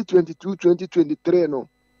 2022-2023 no.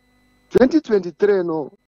 2023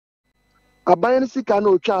 no. Abayani sika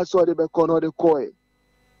no chance so the be no the coin.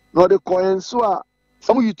 No the coin so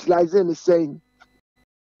some utilizing the saying.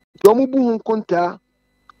 Domubu hunkunta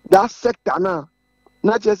that sector na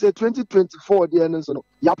not just say 2024 the end so no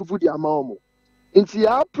ya approve the amount. Inti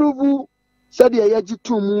ya approve said ya yaji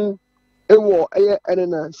tumu ewo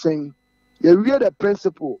enena saying. You read the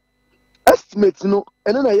principle. Estimates no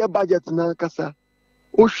and then your budget na kasa.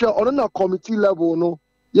 Osha on a committee level no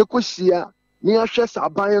you could see near shares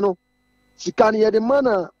aban no sikani ya the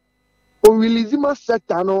manner or release my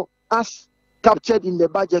sector no as captured in the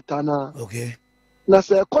budget na. Okay. Na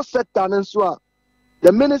say cost sector and so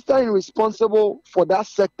the minister responsible for that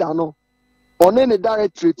sector no on any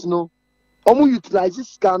directorate no omu utilize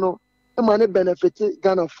this no e man benefit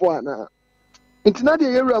Ghana for na. Intina de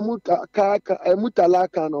area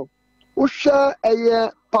mutalaka no usha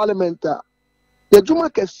parliamenta the juma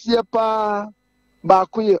kesiye pa ba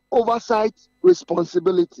kunye oversight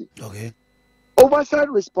responsibility. Okay. Oversight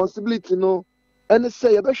responsibility no and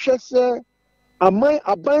say you be say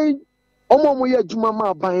aban omo ye juma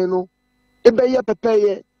ma aban no ebe ye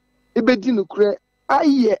pepeye ebe di nukure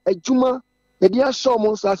aye adwuma ye dia so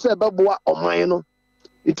mo nsa say ebe boa oman no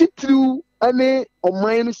ititru ane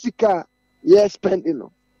oman no sika yes spending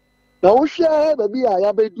no. Now we share baby a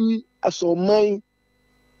yabedi asoman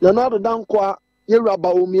na na dan kwa ye raba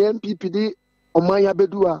omi MPPD oman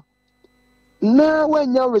yabedu na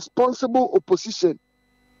when you responsible opposition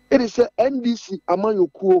it is a NDC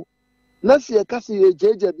amanyokuo na se e kase ye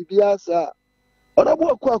jeje bibia sa odabo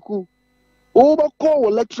akwaku o ba call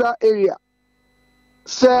electoral area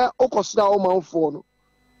say okosna omanfo no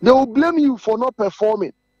they will blame you for not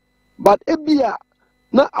performing but ebia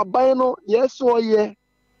na aban no yes or ye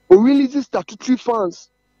o release statutory funds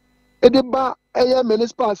edeba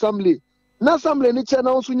municipal assembly na assembly ni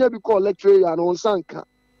channel so nya bi call electoral area no sanka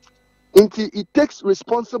until it takes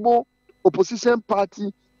responsible opposition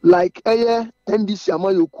party like NDC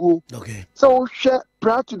amayokuo. Okay. So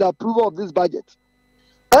prior to the approval of this budget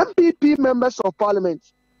MPP members of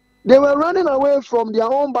parliament they were running away from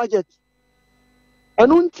their own budget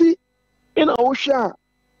and until in our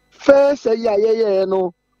first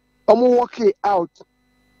no work it out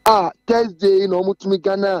Thursday no mutumi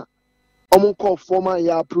Ghana call former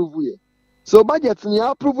ya approve ye. So budget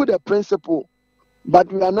ya approve the principle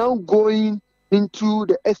but we are now going into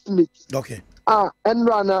the estimates. Okay. And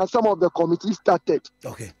run some of the committees started.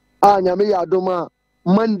 Okay. Nyame ya adoma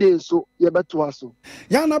Monday so yebeto aso.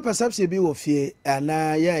 Ya na perception bi wo fie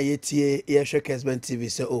ana ya yetie ye hwe Kessben TV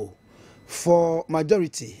say oh for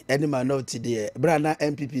majority any minority there brana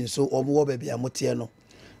MPP so omo ba bia motie no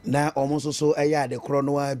na omo so eya de kro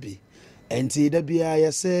no abi enti da bia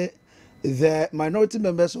ye say the minority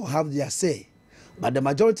members will have their say but the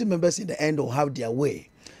majority members in the end will have their way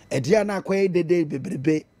edia na kwai dede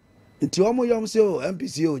bebrebe nti omo yom say oh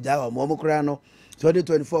MPC o ja omo kra no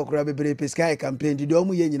 2024 kra bebrebe sky campaign di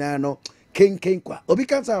omo ye nyina no ken kwa obi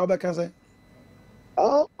kansa oba kansa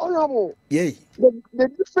Honorable. Yay. The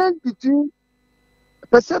difference between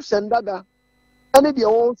perception dada and the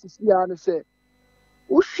old CCR and say,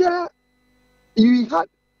 who share you had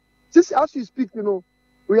since as you speak, you know,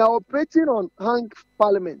 we are operating on hang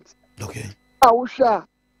parliament. Okay. Share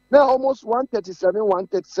now almost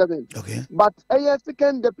 137. Okay. But a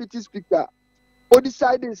second deputy speaker who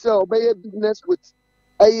decided to obey business with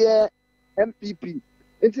a MPP.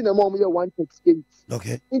 It's in a moment 138.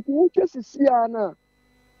 Okay. If you just see Anna,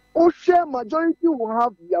 share majority will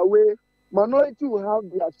have their way, minority will have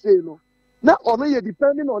their say. No, now only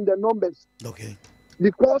depending on the numbers. Okay.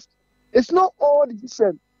 Because it's not all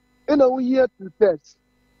decision. You know, we here to test.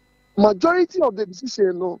 majority of the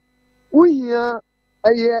decision no we hear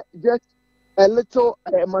just a little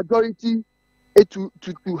majority to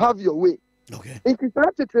have your way. Okay. In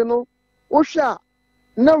Kisarache no Osha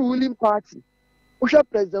na ruling party Osha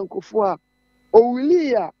President Kufua or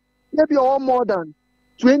really maybe all more than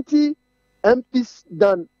 20 MPs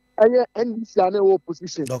than NDC and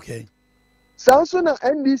opposition. Okay. Samson and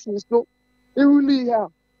NDC so it really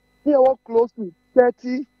here close to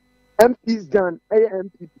 30 MPs than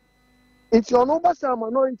MPP. It's your number some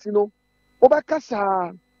minority no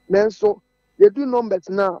Obakasa so they do numbers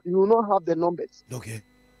now, you will not have the numbers. Okay.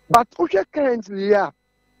 But Osha currently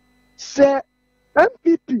say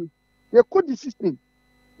MPP you could decision.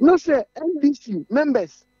 No say NDC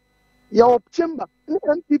members your chamber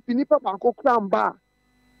MPP nipa banko kramba.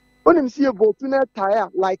 When you see a vote to tire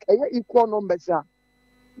like equal numbers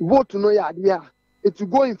vote to no idea. It will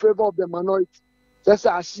go in favor of the minority. That's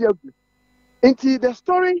a share. Until the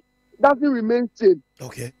story doesn't remain same.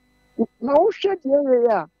 Okay. Now share the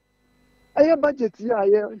area. Budget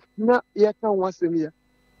here, na here can once a year.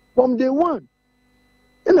 From day one,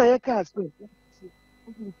 in a year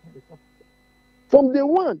from day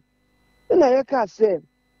one, in a year say,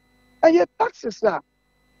 taxes are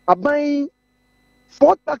buying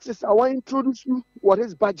 4 taxes. I want to introduce you what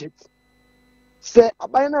is budget. Say, I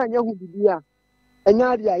buy na who be here. And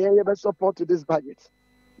you support to this budget.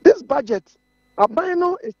 This budget,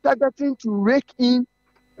 Abino is targeting to rake in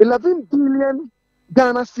 11 billion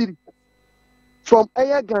Ghana cedi from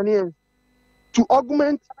Air Ghanaians to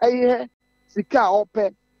augment Air Sika Ope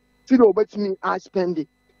to the obetini I spending.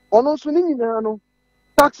 On also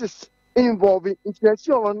taxes involving interest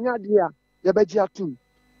on Yadia Yabeja too.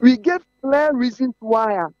 We get clear reasons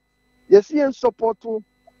why you see and support to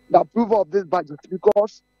the approval of this budget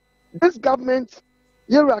because this government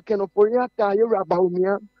they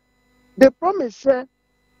promised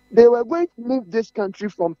they were going to move this country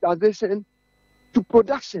from taxation to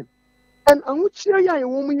production. And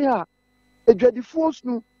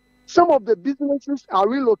some of the businesses are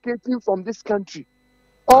relocating from this country.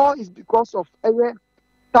 All is because of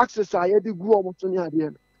taxes. Now,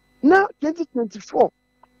 2024,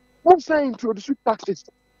 most are introducing taxes,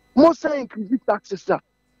 most are increasing taxes.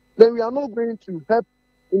 Then we are not going to help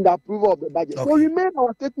in the approval of the budget. Okay. So we made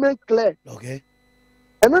our statement clear. Okay.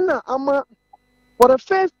 And then for the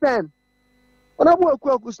first time, when I work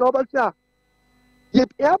with Akuoko, yet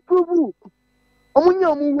approval,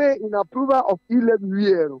 in approval of 11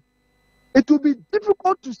 years, it will be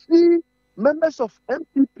difficult to see members of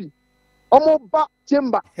MPP back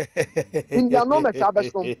chamber in their normal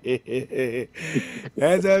service.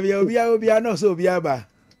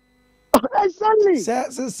 Exactly.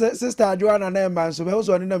 Sister Joanna Neman, so we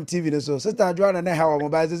also on them TV. So Sister Joanna Neha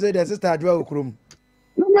mobile. They say that Sister Joanna Krum.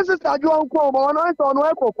 No, Sister Joanna Krum. I don't know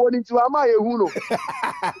according to Amaye Huno.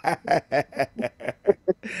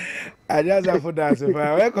 I just have for that. If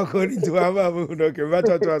I according to Amaye Huno, okay, what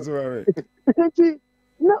was it?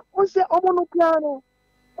 No, we say Omono Piano.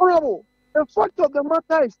 Honorable. The fact of the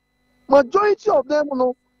matter is, majority of them,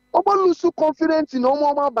 lose confidence in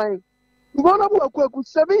Omo buying.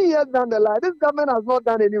 7 years down the line, this government has not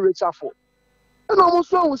done any reshuffle. And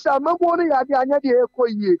almost one will say,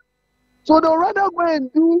 so they'll rather go and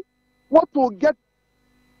do what will get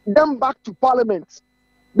them back to parliament.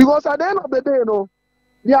 Because at the end of the day,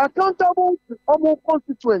 they are accountable to our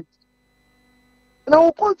constituents. And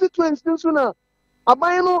our constituents,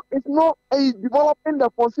 Abayano is not developing the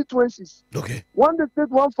constituencies. Okay. One state,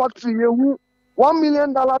 one factory, $1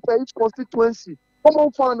 million per each constituency.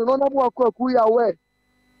 Common fund,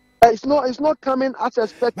 it's not coming as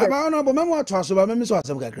expected.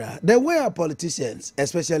 The way our politicians,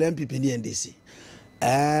 especially MPP and NDC,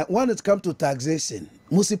 when it comes to taxation,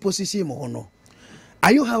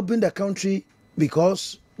 are you helping the country?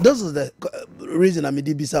 Because this is the reason I'm in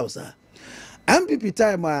DB South. MPP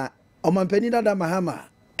time, Omanpenida da Mahama,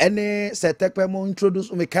 any setekpemo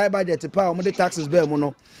introduce me kai budget power the taxes be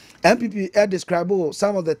mono. MPP describe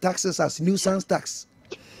some of the taxes as nuisance tax.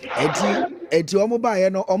 Eti omo ba ye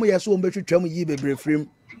no omo yeso omo betwetwam yi bebre frem.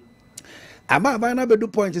 Ama ba na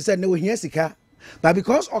bedu point say na ohia sika. But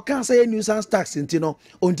because o can say nuisance tax nti no,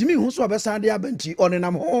 ontimi hu so obesan de abanti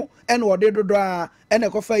onenam ho ene ode dodo a ene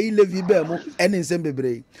kofa yi levy be mu ene nsem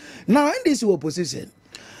bebre. Now in this opposition,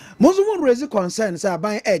 Muslim raise concern say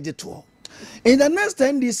aban edge to. In the next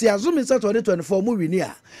 10 this year, assuming 2024 movie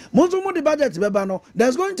near, Muslim the budget beba no,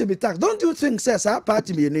 there's going to be tax. Don't you think says our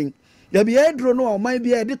party meaning ya bi edro no oman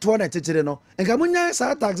bi e de to na tetire no enka munya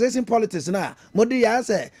sa taxation politics na modi ya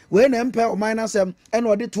se we na mpe oman na sem e na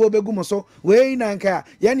ode to obegu mo so we na nka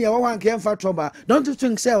ye ne wo hanka emfa troba don't you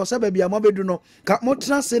think say o sa ba bia mo bedu no ka mo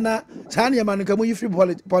tra se na sa ne man nka mo yi free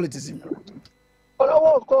politics.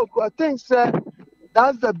 I think sir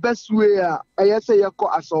that's the best way I say you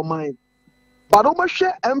call as o man but o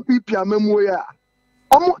share MPP amemu ya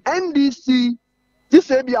omo NDC this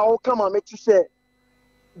say bia o come am ti say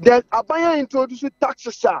that abaya introduce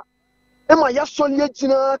taxes ema ya sonye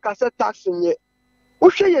jina ka say tax nye o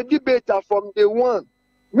share your debate from day one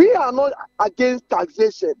we are not against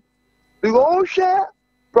taxation we all share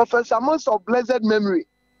Professor Mons of blessed memory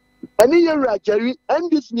any year Jerry and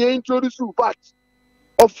this new introduce VAT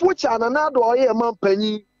of which another oye man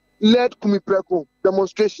penny led kumipreko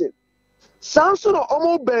demonstration Samson or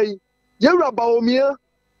Omo Bay Yera Baomia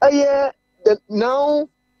now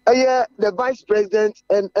the vice president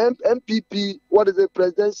and MPP, what is the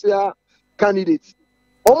presidential candidate?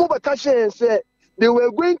 Omo Bakashe said they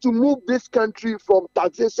were going to move this country from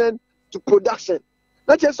taxation to production.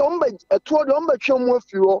 Not just a tour number chomo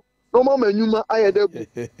fuel, no more menuma ayadebu.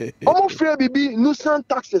 Omo free bibi nuisance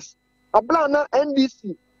taxes. Ablana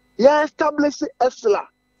NDC, yeah, establish ESLA,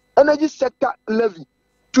 energy sector levy,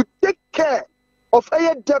 to take care of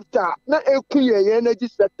a debtor, not a energy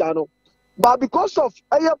sector. No. But because of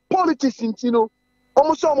politics in Tino,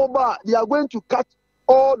 almost they are going to cut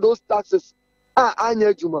all those taxes.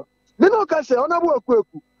 Juma. Then I can say, Honorable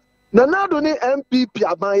Akuoko, now donate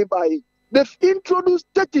MPP by they've introduced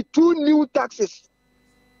 32 new taxes.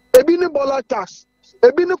 Ebini Bola tax,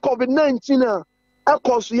 Ebini COVID-19, a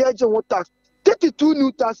tax, 32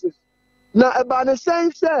 new taxes. Now, about the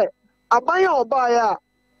same say, Abaya Obaya,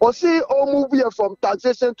 or say, all move here from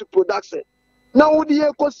taxation to production. Now, what do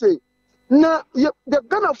you say? Now, the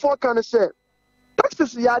Ghana for can say,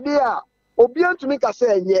 taxes ya there, Obian to make a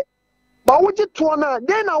say, yeah. But what you twana,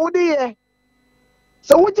 then I would hear.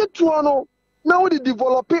 So, what you twano, now the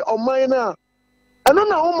developer or minor. And then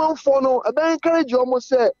a woman for no, I encourage you almost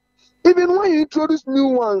say, even when you introduce new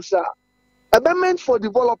ones, a meant for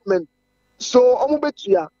development. So,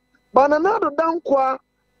 Omobetia, but another dankwa,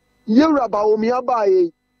 Yeraba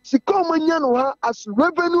Omiabaye, Sikomanyano as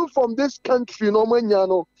revenue from this country, no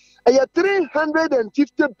manyano.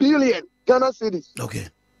 350 billion Ghana cedis. Okay.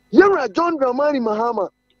 Yera John Dramani Mahama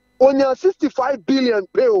on your 65 billion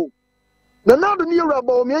pay. Now the near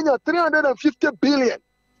about 350 billion.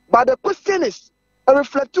 But the question is a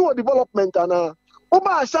reflective development and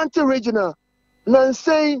Oba Ashanti regional nan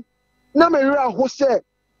saying Namera who said,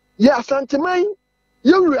 yeah, Santimai,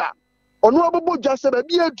 Yura, or no abo just a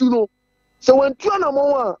beer juno. So when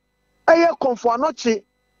Tuanamoa, Aya Confuanoche,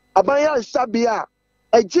 Abaya Sabia.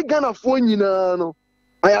 A Ghana phone, no.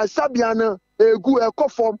 I am Sabiana, a good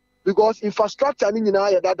form because infrastructure in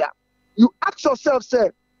dada. You ask yourself, say,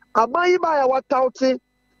 Abayi by our tauti,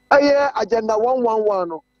 agenda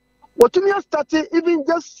 111. What to me started even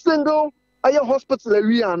just single hospital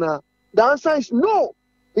area. The answer is no.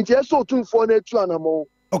 It's also 242 animal.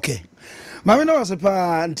 Okay. Mami no was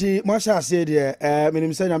pa nti mo sha ase de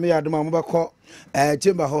minim sanya me yadoma mo beko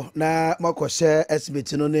chamber ho na mako share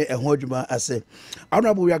estimate no ne ehon adwuma ase.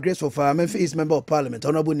 Honorable we are grateful for Memphis East Member of Parliament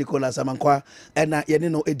Honorable Nicholas Amankwa na ye ne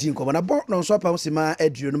no edi nko na bo no so pa sima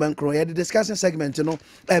aduru no bankro ye discussion segment no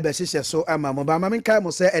be hihye so ama mo ba mami kai mo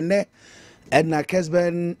se enne na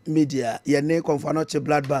Kessben media ye ne Konfanoche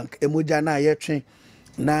Blood Bank emuja na ye twen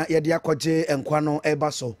na ye de akogye enkwa no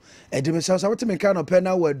eba so edimisa so wotime kan no pe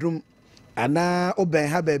na wadrum ana oben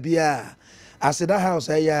ha ba bia asida house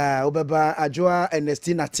ya obeba ajoa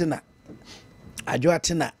Ernestina Tina ajoa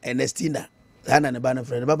Tina Ernestina ana ne ba no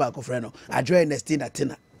friend baba ko friend no ajoa Ernestina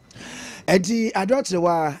Tina edi ajoa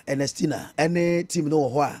trewa Ernestina ene team no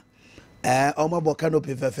ho a omo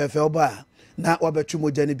canopy fefefe oba na wabetwu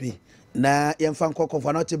mogya bi na yemfa nkọ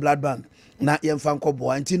Konfanoche Blood Bank na yemfa nkọ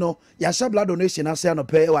bo antino ya sha blood donation ase no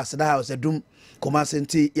pe wasida house edum Amansan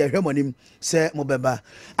Ntie ye hwemonim se mo beba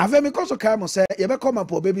afemi koso kai mo se ye be koma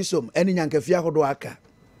po baby som eni nyankafia hodo aka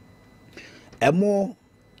emo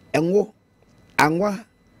enwo anwa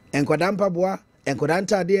enkoda mpaboa enkoda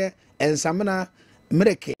ntade ensamna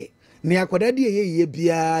mreke ni akoda de ye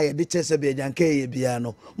bia ye de chese be nyanka ye bia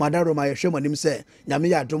no madaro ma ye hwemonim se nyame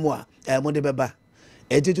ya adomo a mo de beba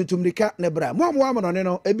etitutumrika ne bra mo no ne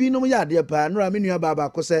no ebinom ya de pa nura menua baba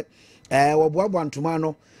ko se wo boabo antoma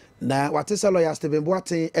no na watesa lawyer Stephen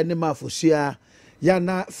Boaten ene ma fosua ya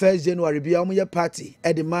na 1st January bia omo ye party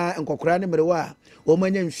edema nkokora ne merewa o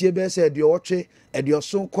manya mfie be se de otwe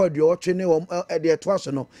edioso ko de otwe ne o de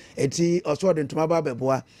toaso no eti oso de ntoma ba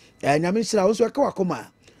beboa nyame hira wo so ka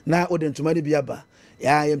wakoma na o de ntoma de bia ba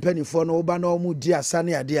ya yempanifo no oba no mu di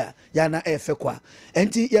asane ade a ya na efe kwa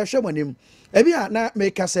enti ya hwemanim ebi a na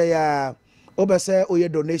make say ya obese oye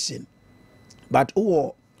donation but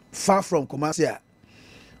far from commercial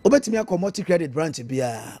obetimi akomoti credit branch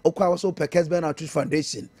bia okwa also per Kessben Outreach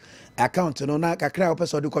Foundation account no na kakra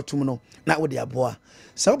opese odi kotum no na wo de aboa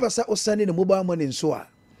sa opese o send the mobile money nso a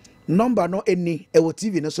number no any ewo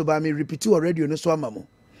TV no so ba me repeat o radio no so amamo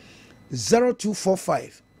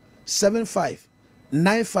 0245 75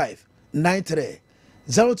 95 93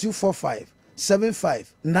 0245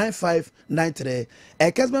 75 95 93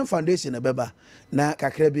 Kessben Foundation ebeba na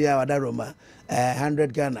kakra bia wada Roma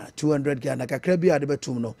 100 Ghana 200 Ghana kakra bia de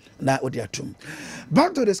betum no na odi atum.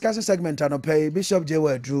 Back to discussion segment and pay Bishop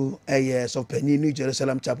J. Drew of Penny New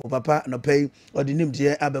Jerusalem Chapel Papa no pay or the name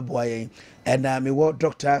dear Abeboye and me what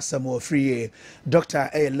Dr. Samuel Free Dr.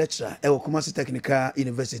 A lecturer e Kumasi Technical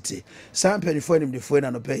University Sam Penny for him the phone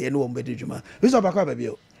and pay no one bedijuma Bishop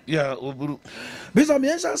Akwa yeah oburu Bishop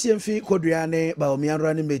Miensha CMF Kodriane ba omi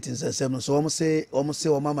running meetings and so almost say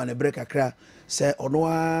o mama ne break akra say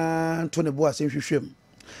ono to ne bo asehwehwem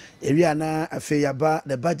ewia na afeyaba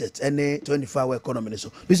the budget any 24-hour economy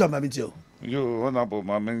so Bishop Mabitio you honorable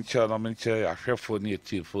mamencha na mencha ahwefo ne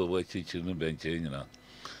etifo wa chichi no benche nyina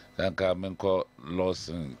danka menko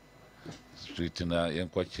Lawson Street na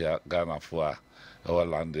yenkwacha Ghana fo a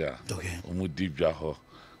Ewalandia omu dibwa ho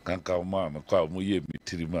kanka mama kwa mu ye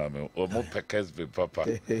mitiri mama o mo Kessben papa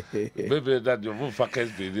bebe that you mo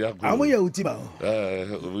Kessben ya go amu ye utima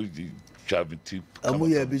o di chabiti amu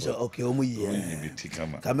ye Bishop okay omu ye biti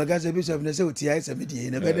kama kamagaze Bishop ne se uti ai se medie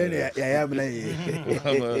ne bede ne ya mna ye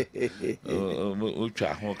o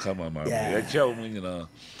twa ho kama mama ya cha omu nyina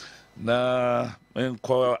na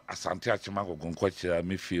enko asante achima gogonko kira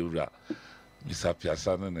me fiura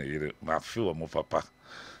misapiasa na yire ma fi o mo papa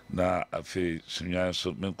na afi sunyan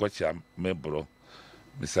so menkwacha membro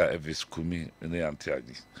misa Evis Kumi ne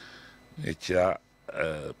antiagi echa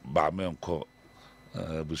ba menko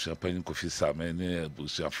busia pan ko fisa me ne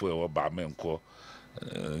busia fo e wo ba menko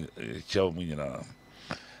echa o munyina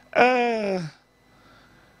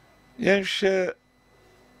yenhwe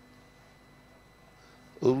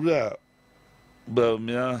owura ba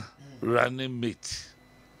mia running mate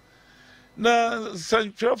na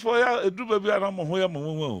sanchofo ya eduba bi ana mo ho ya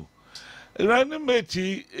mo rani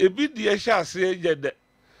meti ebi di e hya ase yede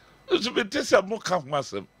so betesa mo ka ho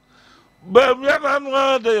asem ba mi ana no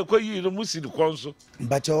ada yekoyi no musidi konso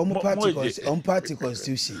bacha on party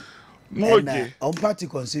constitution na on party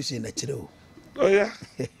constitution na chiro oya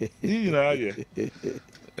yi na ye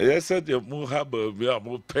e said the mo ha ba bi a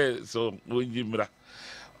mo pe so onyi mra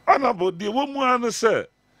ana bo di wo mu an se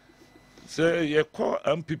ye call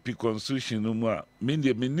MPP constitution no mu a me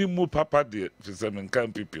de minimu papa de fise men kan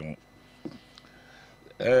MPP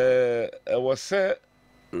ho was say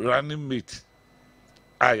running mate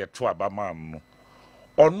aye to abama no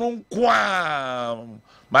onu kwa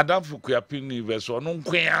madam Fukuapini verse onu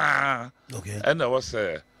kwa okay and was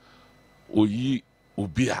say oyi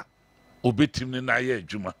obia obetim ne na ye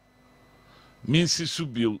adwuma minsi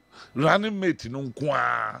subio running mate no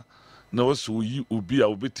kwa na waso yi obi a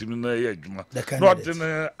obetimi na ye adwuma no de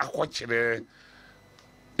na akwakire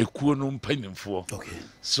ekuo no mpanimfo okay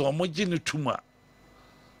so omoje ne tuma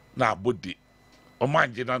na abodi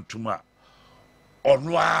omanje na tuma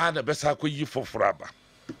onu a na besa akoyi foforo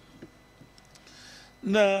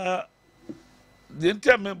na de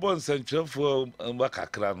ntame bon sanchefo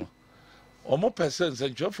mbakakra no omo percent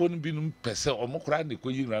sanchefo no bi no percent omo kra ne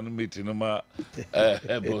koyi ranu meti no ma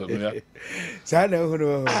ebo no ya sana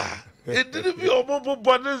hono it didn't be omo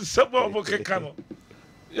body sabo omo kekano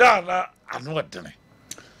ya na anu adene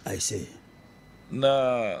I say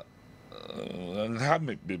na ha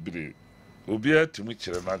me bebre obi atumi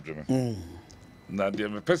kire na adwene na de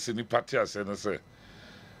me person ni party ase no say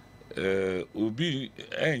obi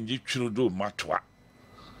enji twurudo matwa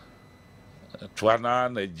twana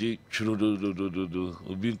na ji twurudo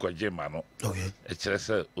obi nkwaje ma no okay e kire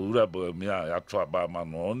say owura ba mi a ya to aba ma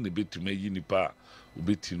no on ne betumi yi nipa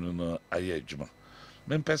obetinu no aye adwuma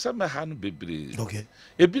mempesa me ha no bebre okay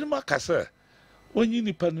ebi no akasa onyi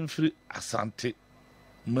nipa no mfiri asante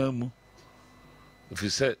mamu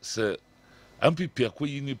ofise se ampipi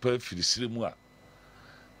akoyi nipa firi siremu a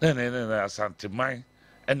na asante man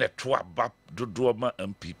ene to aba dodo ma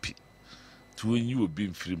ampipi to onyi obi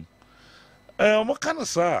mfirim omo kana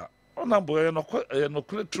sa ona boye no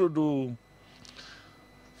kretrodo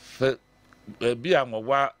fe bi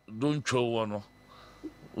anwa don two wo no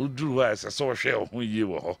uduru wa se so hwe ho yi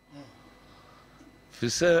wo ho fi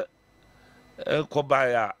se koba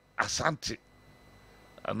ya asante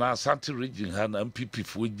and Asante region had MPP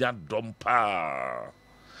for Dompa.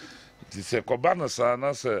 It is a Cobana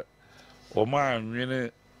Sana, sir, or man,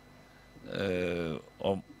 really,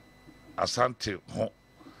 Asante,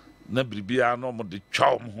 Nebibia, no more the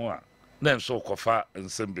charm, then so Kofa and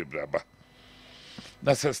Sembe Braba.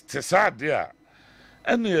 That's a sad, dear.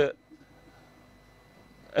 And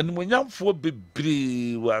when young for be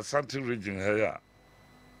was Asante region here,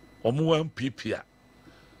 or more MPP.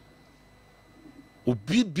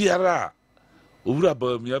 Obi biara owura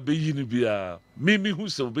ba mi abeyi ni bia mimi hu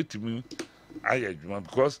se obetimi aye adwuma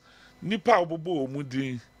because nipa obobo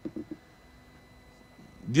omudin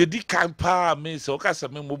de di kan pa me se okasa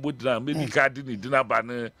me mobodina me di ka di ni dina ba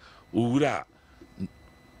ne owura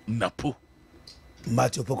napo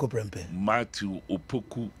Matthew Opoku Prempeh. Matthew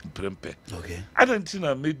Opoku Prempeh. Okay.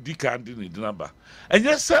 Adantina me di ka di ni dina ba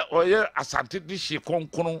enye se oye Asante di hye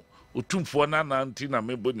konkono otumfo na nanti na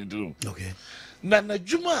me boni dino. Okay. Na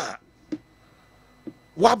Juma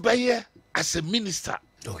wabaye as a minister.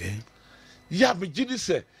 Okay. Ya me gidi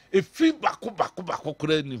say e fi bako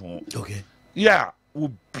kura ni ho. Okay. Ya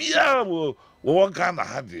obia wo Ghana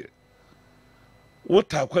ha de. Wo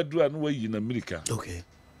ta kwadu anu wayi na America. Okay.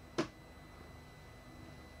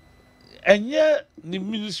 Enye ni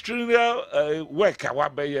ministerial work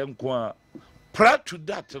wabaye nko a prior to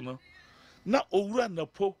that no na owura na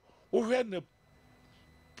po wo hwe na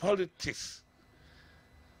politics.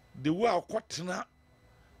 The way I kwatena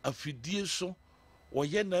afidie so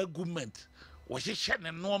oye na argument wo hye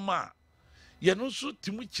ne normal ye no so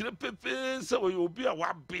timu kire pepe se oye obi a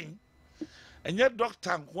wabin enye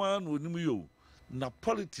doctor nko na onim yo na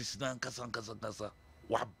politics na nkasa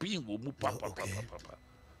wabin wo mu papa.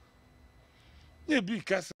 Ye bi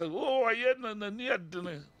kasa oye na ni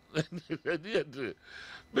adene ni adene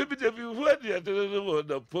baby dey be who dey adene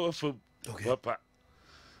na powerful papa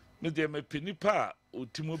me dey me penipa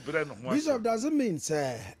Utimo Breno. Bishop doesn't mean,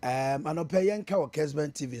 sir, Anopeyanka or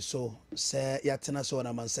Kessben TV, so, sir, Yatana so on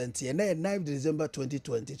Amansan Ntie, and 9th December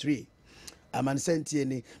 2023. Amansan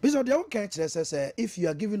Ntie. Bishop, the old catch says, if you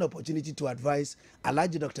are given opportunity to advise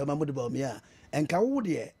Alhaji Dr. Mahmoud Bawumia, and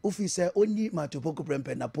Kawudie, Ufi say only Matthew Opoku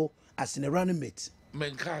Prempeh Napo as in a running mate.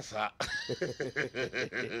 Menkasa.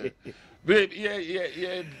 Babe,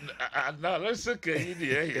 yeah. Now let's say, say,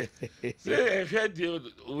 if you had you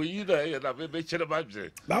know, baby,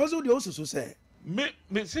 Chelababje. But I was also so say, me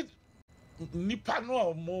said,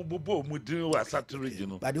 Nipano, Mobo, Mudu, or Saturday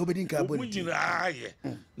region. But the obedient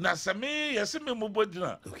carbon. Now, Sami, yes, me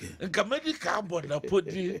Mobodina. Okay. And Comedy carbon, I put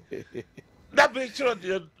the. That picture,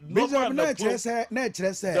 the nature,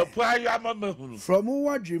 from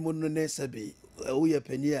what dream on Nesabi. We are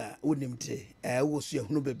Penia, Unimte, was your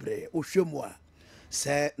Nubebre, Ushumwa,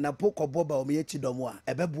 say Napoco Boba or Miechidomwa,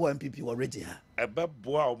 a Bebo MPP already. A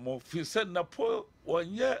Bebo, more said Napo 1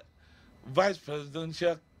 year vice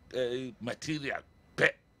presidential material.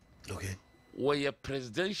 Pet. Okay. Were your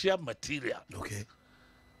presidential material. Okay.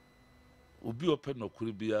 Ubi open no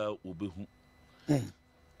Kuribia, Ubi.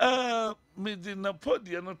 Me did Napo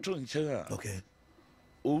the another. Okay.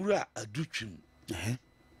 Ura Aduchim.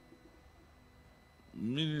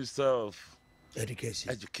 Minister of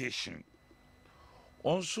Education.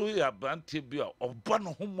 Also, ya Bantibia or Ban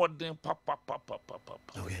Homodin Papa.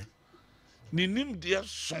 Okay. Ninim dear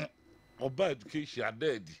son or by education are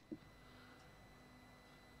dead.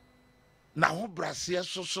 Now, Brasia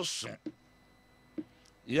so soon.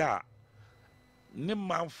 Ya, Nim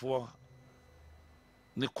man for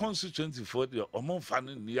the constituency for the Omon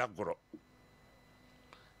Fanny Niagara.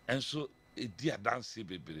 And so, a dear dance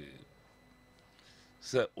baby.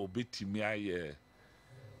 Sir obetimi aye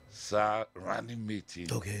sa running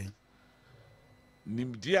meeting. Okay.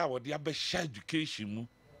 Nimdia wo dia be education mu.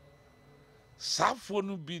 Safo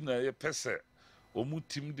no bi na ye pese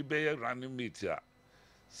omutim de be running meeting a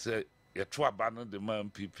se ye to aba no de man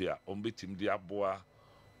PP a ombetim de aboa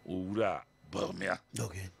owura Bawumia.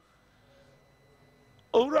 Okay.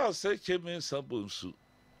 Owura se cheme sabonsu.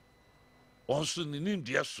 Onsu ni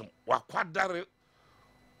nimdia so wakwadare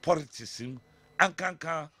politics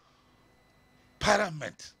Ankanka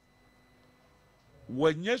Parliament.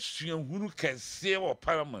 When you see who can say or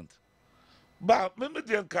Parliament. But maybe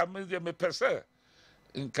they come in me per se.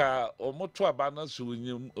 Inka or moto abana so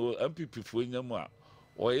MPP for nyama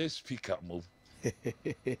or a speaker move.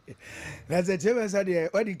 That's a chema said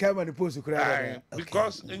when he come and the post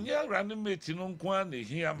because in your running meeting on Kwan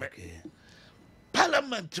here me.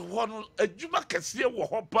 Parliament one a Juma can see a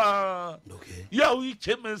wahopper. Okay. Yeah, we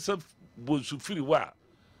came in some Bonsufiri wa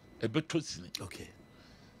a betosini. Okay.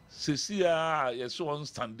 Cecilia, yes, one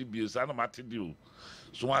standing bill, Anamati deal.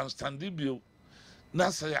 So one standing bill. na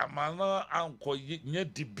say amana anko nye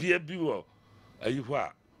dibia bi wo ayiho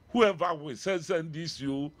a whoever will send this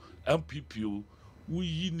you MPP we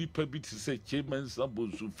yi nipa bi to say chairman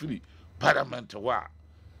Sambosu free parliament wa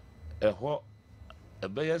eho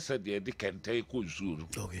ebeye said the kente ko zuru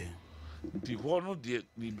okay the one the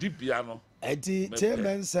dibia no enti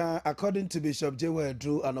chairman according to Bishop Jewel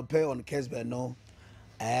Drew and pay on Kessben no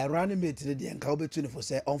running mate the enka obetu for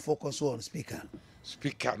say on focus on speaker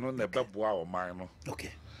no na beboa o man no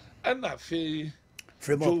okay and afi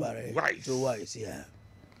frame up right so wise yeah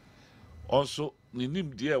also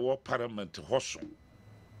ninim dia wo parliament hoso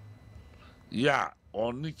ya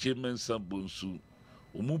on chairman Sambosu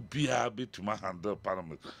omu bia betuma handle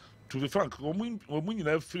parliament to be frank omu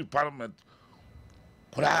nyina free parliament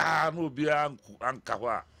kura no bia anka ho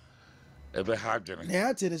a ebe ha adwene na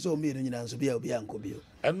ya tere so mi nyina nso bia obi anko bio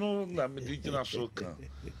eno na me digina so kan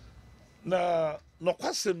na no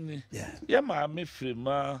kwasem ni ya ma me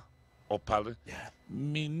frima opale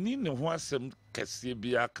mini ne ho asem kese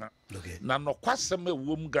bia kan na no kwasem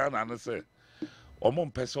ewom Ghana na se omo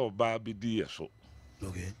mpese oba bi di yeso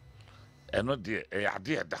okay eno de e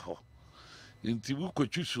ade eda ho nti wu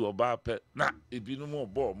kwatwisu oba pe na ebinum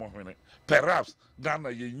obo mo hwene perhaps Ghana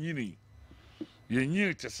yenyini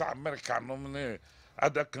te sa America no ne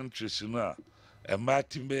other countries no a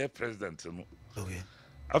matimbe president no okay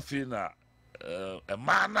afina a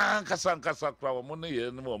mana kasa kwa mo ne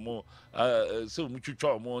ye no mo so mu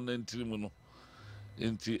twitwa mo na ntirimu no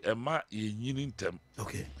nti ema yenyini ntem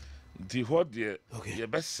okay nti ho de ye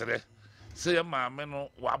besere se ye maame no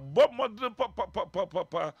wa bomodre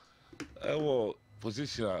papa ewo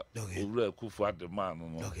position owura kufu adema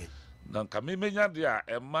no okay na nka memenya de a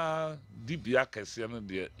ema dibia kese no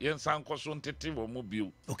de yensan koso ntete wo mu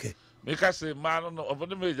biu okay meka se ma no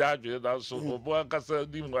obodo meja adwe da so obo ankasa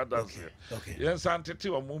di mu adanse yensan tete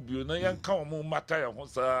wo mu biu na yenka wo mu mata ye ho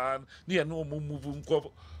sa ne ye no mu move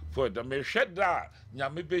nko for the me hweda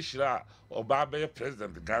nyame be hira oba be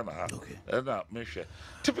president Ghana ha na me hwe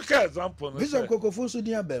typical example no Bishop Kokofu so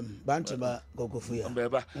dia bem bantema Kokofu ya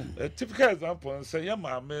beba typical example say ye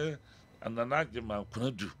maame ananaje man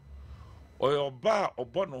kunadu oyoba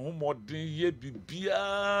obo no homodin ye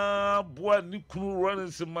bibia boa ni kunu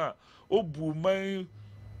running sema obu man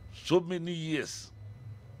so many years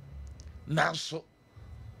now so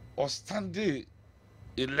or standing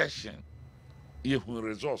election ye hu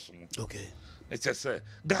results okay it's say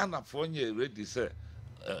Ghana for nye ready say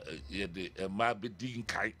ye de ma be din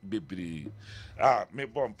kai bebre me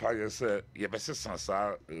bompa ye say ye be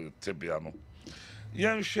sesansa tebia no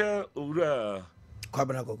yen hwe owura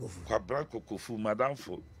Kwabra Kokofu madam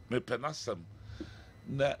fo me penasem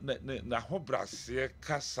na hobrase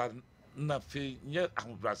kasa na fe nye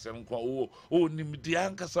ahobrase nko o nimdi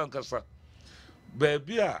ankasa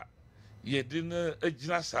baabi a ye de na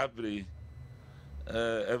agina sabre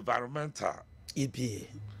environmental EPA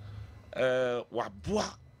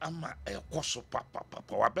waboa ama ekoso papa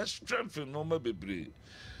wa be strengthen no ma bebre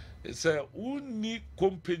say uni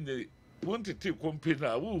company quantity company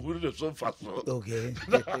who the so fast okay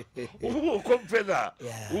who company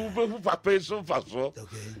who papa so fast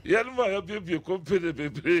okay yen ma be company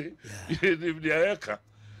bebre ye ni aka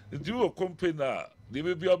do company they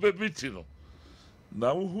be obebiti no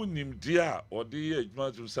na who nim dia or the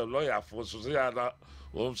adwuma to say lawyer for so say ada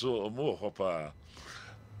so omo hopa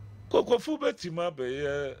Kokofu betima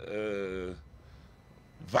be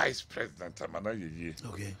vice president amana ye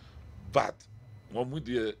okay but one mu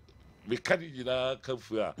de we carry jina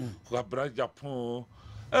kafu a Kwabra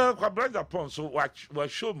Japan so wa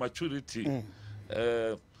show maturity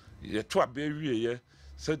ye to abewie ye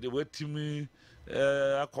said the wetimi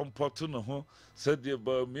akomporto no ho said the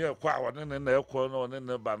ba me ekwa won na ekwo no ne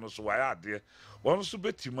ne ba no so wa ya de won so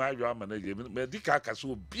betima ayo amana ye me dika aka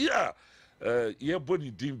so obi a ye boni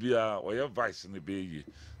din bia o ye vice ne be yi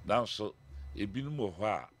now so ebinum ho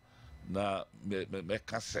a na me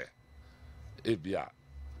ka se ebia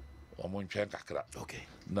omon twen kakra okay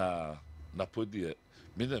na podie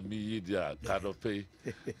mina mi yidia kadope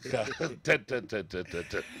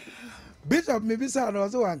Bishop me bisa no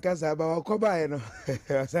so wankasa ba wakoba no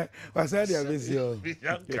wasa dia visio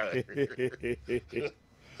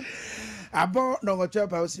abo no go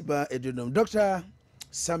chapa osiba edunum Dr.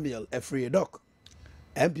 Samuel Efree Doc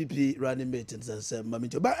MPP running mate and say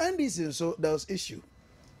mamito but NDC so there was issue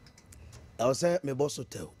I was say me boss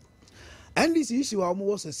hotel and this issue I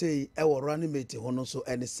was say I was running mate hono so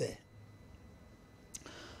any say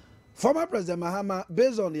former President Mahama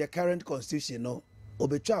based on the current constitution no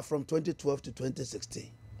obetwa from 2012 to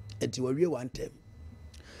 2016 and we were one term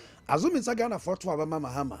azumi sagana for to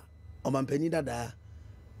Mahama o mampani dada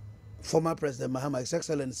former President Mahama, His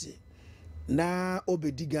Excellency, na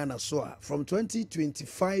obedi Ghana so from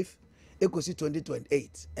 2025 ekosi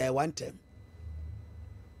 2028 one term.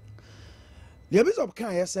 The bishop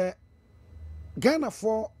can say Ghana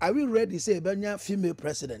for are we ready say benya female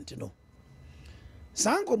president no.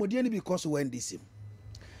 San komodie ni because when this him.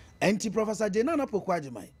 Enti Professor Jenana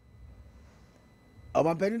Pokwajimai.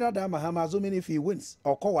 Omapenida da Mahama so many if he wins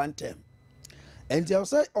or call one term. Enti I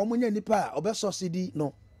say omunya nipa obe subsidy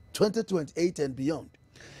no 2028 and beyond.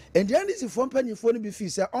 And the end is if one penny for be fee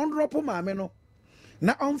say on drop maame no.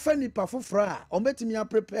 Na onfa nipa fofra a ometimi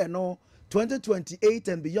prepare no 2028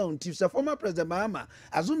 and beyond. If former President Mahama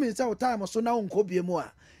assuming say time so na unko biemu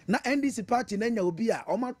a na NDC party na nya obi a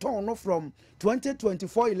oma turn no from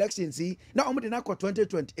 2024 elections na omo de na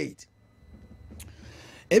 2028.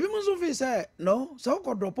 Ebi mo so fi say no so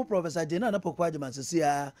ko drop Professor Jenana Pokwajiman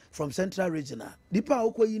Sisia from Central Regional. Dipa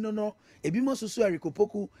okoyi no ebi mo susu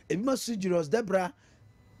Arikopoku, ebi mo susu Julius Debra,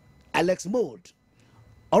 Alex Mold,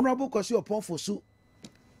 Honorable Kosi Oponfosu.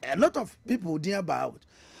 A lot of people there about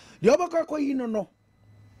the okoyi no.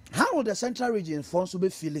 How would the Central Region funds be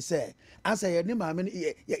feel say answer ye maame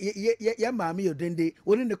ye maame yo dende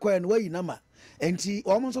woni ne kwa no wayi nama enti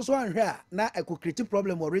omo so anhwe na ekokritic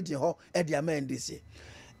problem origin ho e dia ma ndisi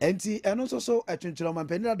enti eno so atwentwero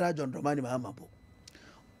mampeni da John Dramani Mahama bo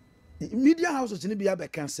media houses ni bia be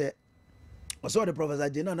kan say so the Professor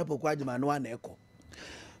Jenana Pokwajiman no na eko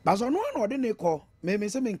baso no na ode ne ko me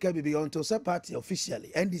say me nka bibi until say party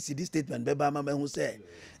officially NDC this statement be ba mama hu say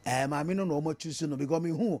maame no no mo choose no because me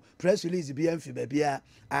hu press release bi amfi ba bia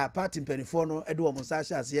party penifo no e de wo sa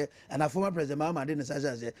hye and former President Mahama de ne sa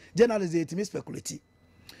hye journalists it me speculate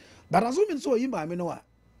but assuming so yi maame no a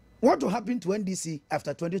what will happen to NDC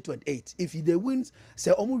after 2028 if they win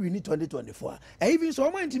say omo we need 2024 and even so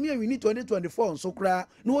omo ntimi we need 2024 so kra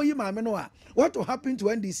no yi maame no a what will happen to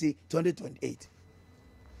NDC 2028.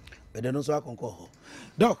 But then also I can call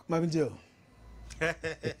Doc, my video. Because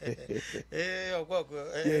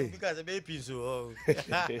a baby so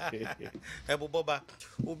Ebo Boba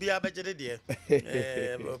will be a budget dear.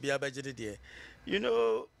 Be a budget dear. You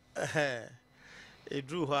know, it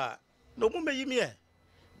drew her. No more you me.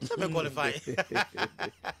 Some qualify.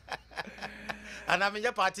 And I'm in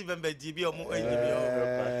your party member, GB or more.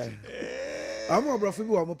 I'm more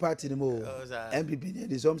profitable on my party anymore. MPP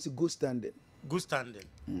is almost good standing. Good standing.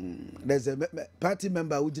 There's a party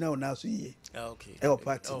member who now so ye. Okay.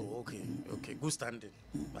 Party. Oh, okay. Okay. Good standing.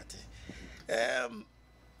 But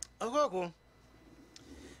Akuoko,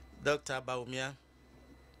 Dr. Baumia,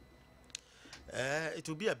 it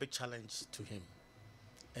will be a big challenge to him.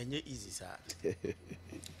 And yet easy, sir.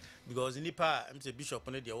 Because in Nipa, I'm the bishop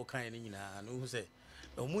on the Oka and who say,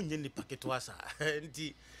 no moon in the packet was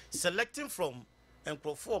selecting from and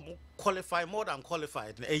perform qualify more than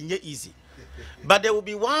qualified and yet easy. But there will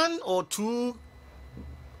be one or two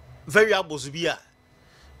variables here.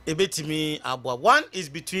 One is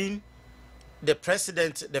between the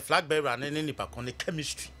president, the flag bearer, and any on the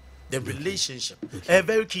chemistry, the relationship.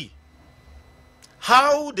 Very key.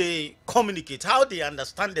 How they communicate, how they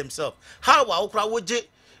understand themselves, how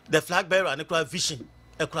the flag bearer and the vision,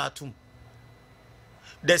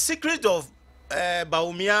 the secret of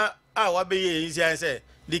Baumia. The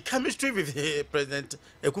chemistry with President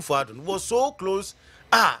Akufo was so close.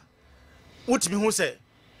 What me who say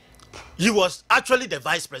he was actually the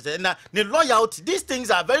vice president. Now, the loyalty, these things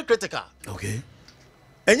are very critical. Okay.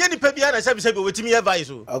 And yet the people I said with me advise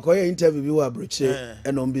you. I call interview you abroche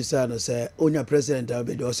and on bisa say onya president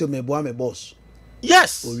abedi also me boa me boss.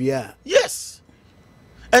 Yes. Oh yeah. Yes.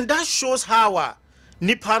 And that shows how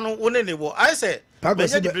Nipano Unenewo. I say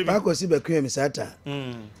Pako si be cream sata.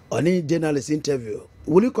 Oni journalist interview.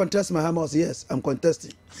 Will you contest my house? Yes, I'm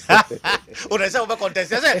contesting. When I say over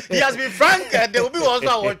contest, he has been frank and there will be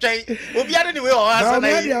also a change. Will be anyway or answer.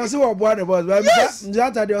 Maybe I also want the boss, but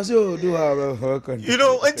Jata they also do have you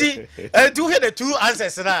know, to hear the two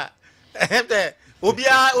answers now. Obi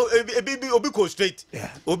go straight.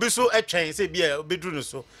 Obi so a change say be obi do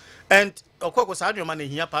so. And Akuoko Kwarteng man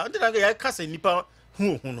here pa. I can say nipa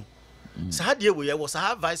hu. Sadia we was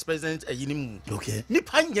our vice president a yinim. Okay.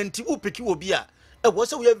 Nipa nyanti upeki obi a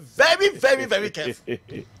was we very very careful.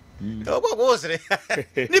 What was it?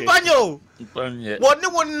 Nipa nyo. What no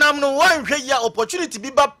one nam no one hwe ya opportunity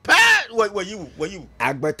be ba pa were you.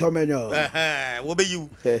 Agbetomenyo. Wo be you.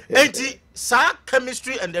 Enti sa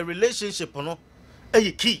chemistry and the relationship no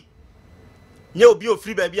e key. Nye obi o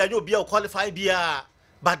free baby, nye obi o qualify bia.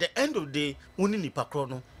 But at the end of the day, uni nipa kro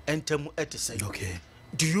no entemu say. Okay.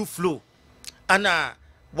 Do you flow? And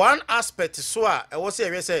one aspect so I was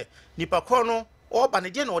say nipa kro no or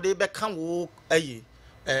banije no dey be kan wo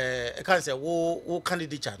I can't say wo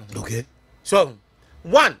candidate channel. Okay. So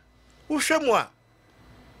one, who show more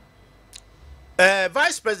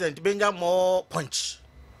vice president Benja more punch.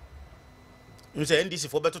 You say NDC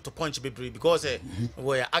for better to punch baby because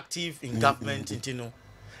we are active in government, you know.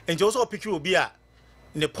 And you also pick you be a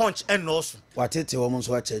in the punch and also. What it almost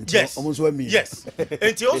watching? Yes. Almost what me. Yes.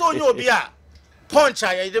 And you also know be a punch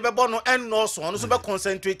I the bono and also on super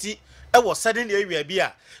concentrate. I was sudden area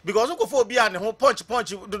beer because you go for beer and the whole punch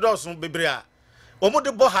the doors on bebrea. Omo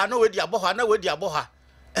de boha no with your boha no with your boha.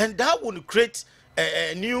 And that would create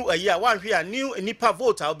a new year one here new nipa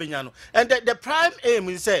vote albiano. And the prime aim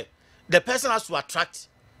is say the person has to attract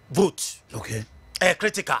vote. Okay.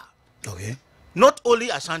 Critical. Okay. Not only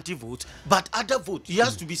Ashanti vote, but other vote. He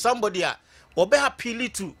has to be somebody or be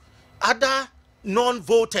appealing to other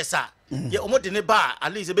non-voters. Yeah,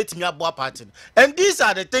 at least a bit me party. And these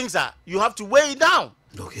are the things that you have to weigh down.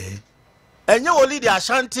 Okay. And you only the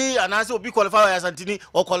Ashanti and as will be qualified as Ashanti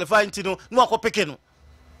or qualifying to no Pekino.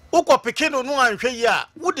 Oko Pekino no and here.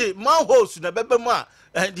 Would the more hosts in the Bebema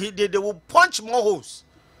and they will punch more hosts.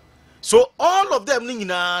 So all of them,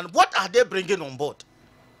 what are they bringing on board?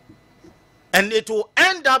 And it will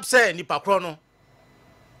end up saying, Nipa Chrono,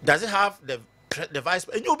 does it have the vice?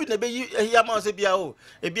 And you'll be the baby,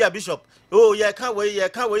 a bishop. Oh, yeah, can't wait,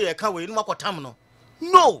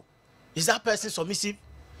 no. Is that person submissive?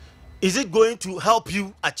 Is it going to help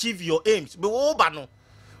you achieve your aims? But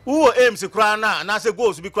who aims to cry now and I say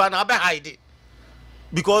goes to be crying, I'll be hiding.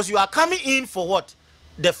 Because you are coming in for what?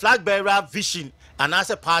 The flag bearer vision and as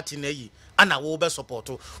a party and I will be support.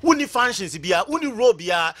 Uni functions bia, uni role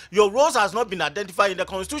bia, your roles has not been identified in the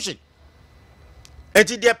constitution. And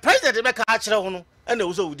the president make a and they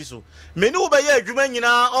also this so. Many over here,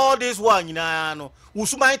 all this one, no,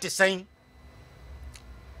 Usuma is saying.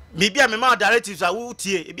 Maybe I'm a directives are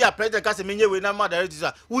Utie, be a president cast a many way now directives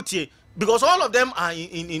are Utie, because all of them are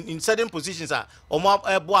in certain positions are or more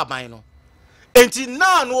boa minor. And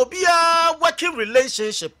now no be a working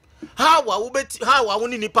relationship. How are we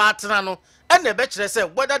partner no? And the bachelor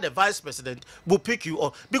said whether the vice president will pick you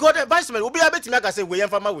up because the vice president will be able to make us say we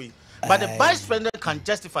from away. But the vice president can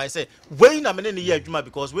justify say when I'm in the year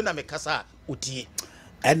because when I'm a casa uti.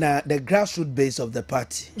 And the grassroots base of the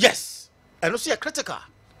party. Yes, and also a critical.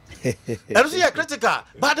 And also a critical.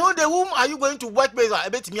 But on the whom are you going to work with? I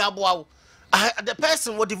bet me about the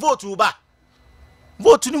person will devote to ba.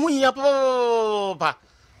 Vote to me pa.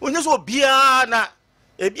 When you so biana.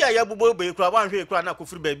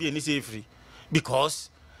 Because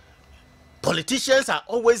politicians are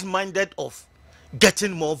always minded of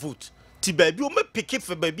getting more vote. Ti baby, me pick it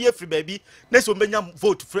for baby, every baby. Next one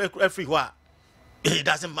vote for everywhere. It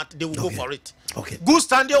doesn't matter. They will go for it. Okay. Good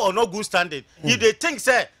standing or not good standing. If they think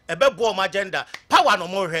say a bit bomb agenda, power no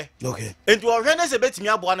more here. Okay. And to awareness a bit me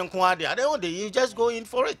abu and kwade. You just go in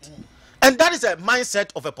for it. And that is a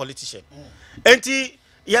mindset of a politician. And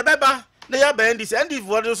yabeba. They are banned this and if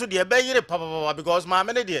what also the bay papa because my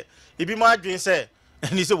many dear it be my dream say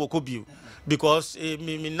and he said what could be because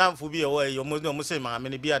me now for be away your most say my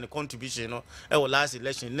many be an contribution no our last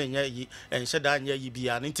election and shut down ye be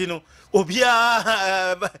an intino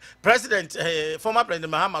obia president former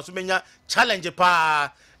president Mahama Sumenya challenge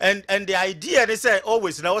pa and the idea they say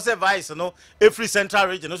always now say vice no every central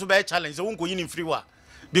region also be challenge so won't go in free war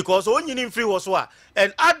because only in free was war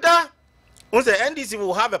and other the NDC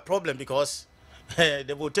will have a problem because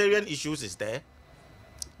the votarian issues is there.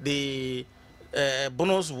 The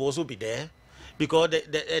bonus will also be there because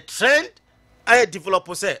the trend I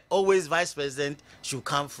developer say always vice president should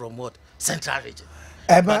come from what central region.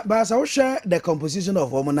 But as I will share the composition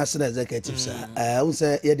of our national executives, I will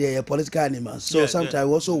say yeah, political animals. So sometimes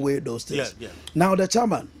we also weigh those things. Yeah. Now the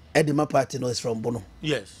chairman, Edima Party, is from Bono.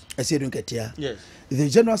 Yes. I see Dunketia. Yes. The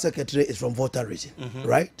general secretary is from Volta region,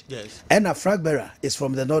 right? Yes. And a flag bearer is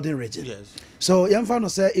from the northern region. Yes. So Yamfano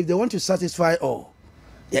said if they want to satisfy all,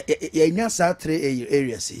 yeah, 3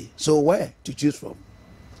 areas. So where to choose from?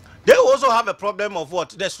 They also have a problem of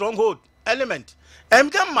what? The stronghold element.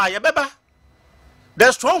 The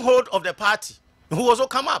stronghold of the party who also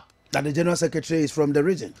come up. That the general secretary is from the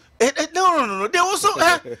region. No. They also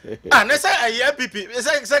and they say a EPP, they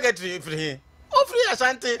say secretary for him. Oh, free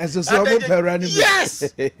Ashanti. And so yes.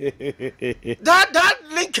 that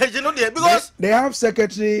linkage, you know, there because they have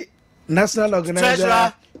secretary, national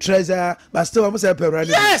organizer, treasurer, but still almost a per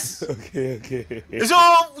yes. Okay. So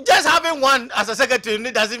just having one as a secretary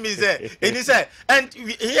doesn't mean that. And he said, and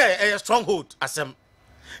here a stronghold as some.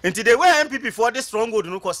 Until they were MPP for this stronghold,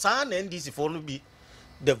 you know, because San and NDC for to be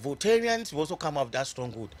the votarians will also come up that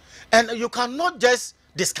stronghold, and you cannot just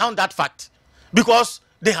discount that fact because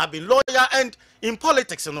they have been loyal Yeah, and in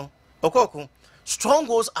politics, you know, Akuoko,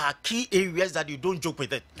 strongholds are key areas that you don't joke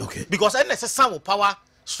with it. Okay. Because NSS power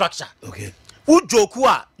structure. Okay. Who joke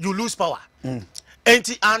you lose power.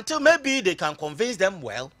 Until maybe they can convince them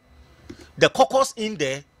well, the caucus in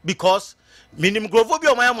there, because minimum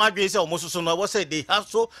grovobia my say almost so now say they have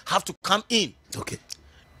to come in. Okay.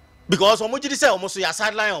 Because Omojidi say almost your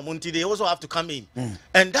sideline on Monty, they also have to come in.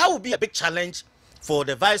 And that would be a big challenge for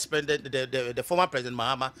the vice president, the former president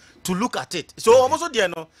Mahama, to look at it. So also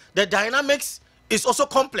the dynamics is also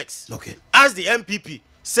complex. Okay. As the MPP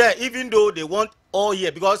say, even though they want all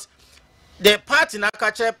year, because the party in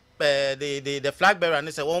Akache, the flag bearer, and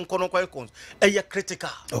they say one critical.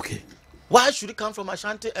 Okay. Why should it come from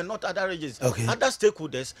Ashanti and not other regions? Okay. Other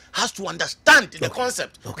stakeholders has to understand the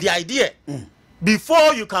concept, the idea,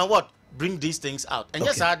 before you can bring these things out. And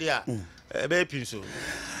yes, idea, very peaceful.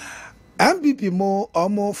 MPP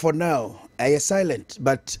more for now. I silent,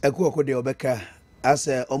 but Akuoko de Obeka has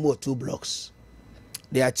almost 2 blocks.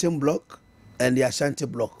 The Achim block and the Ashanti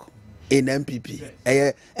block in MPP.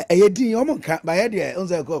 I did almost by idea on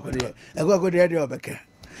the Akuoko de Obeka.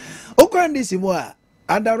 Okwan this more.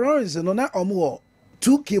 And the Lawrence no na omo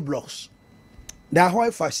 2 key blocks. The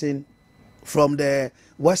Ahoy fashion from the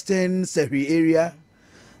Western Sahara area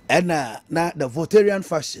and na the Votarian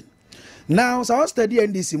fashion. Now, so I study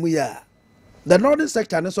NDC muya. The northern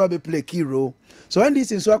sector and so be play key role. So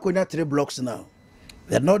NDC so I 3 blocks now.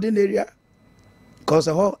 The northern area, cause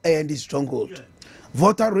a whole AND stronghold.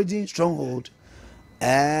 Voter region stronghold.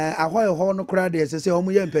 Ahoy ho no crowd there say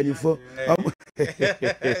omo ye mpanifo.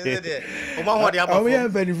 Omo ye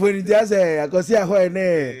mpanifo ni dia say akosi ahoy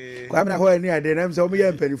ne. Kwa na ahoy ni ade na say omo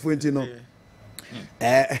ye mpanifo nti no.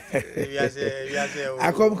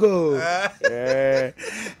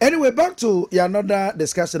 Anyway, back to another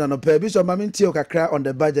discussion on the Bishop Amansan Ntie kakra on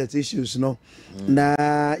the budget issues, no. Na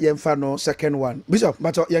yemfa no second one. Bishop,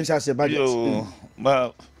 but yensha say budget.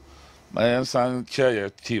 My Amansan chair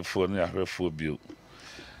chief for na refo bio.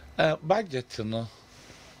 Budget no.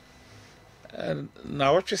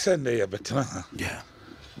 Na what you send there better. Yeah.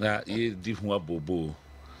 Na ye di ho abobo.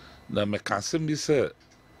 Na me kan se mi say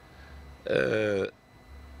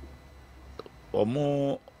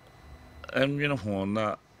omo enwene ho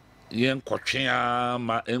na yen kwotwea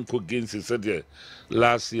ma enko gains se de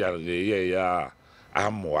last year ye ya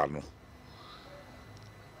amwa no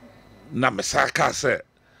na mesaka se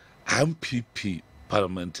MPP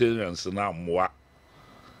parliamentarians na amwa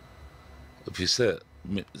if say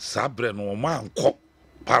sabre no ma anko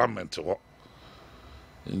parliament ho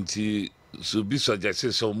nti so bi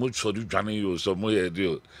suggest so much so do dwane yo so mo ye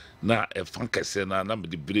dio na e fan kese na me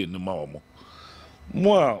de brain no ma omo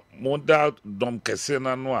mo da dom kese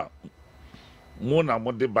na no a mo na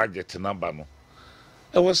mo de budget na ba no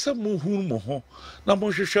e wo se mo hu mo ho na mo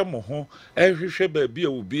hwehwe mo ho e hwehwe ba bi e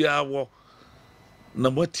obi awo na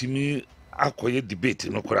mo timi akoye debate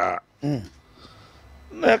no kura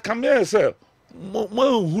na kamye se mo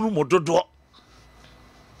hu mo dodo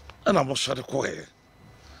ana mo sore ko e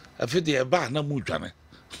afidi e ba na mu dwane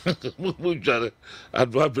mu dwane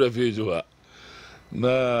adwa brevejo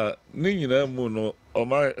na ni nyina mu no o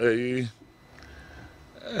ma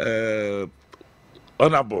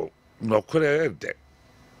honorable no kure de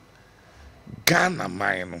Ghana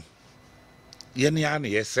man no yene ya na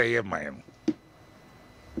yeseye man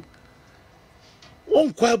no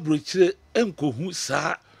on kwa brochire enkohu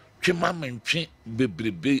saa twema mentwe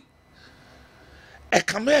bebrebe e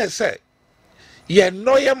kama say ye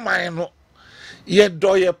no ye man no ye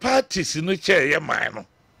do ye parties no che ye man no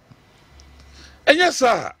enya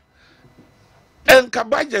sa enka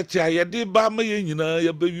budget ya ye de ba ma ye nyina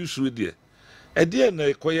ye ba yusu de e de na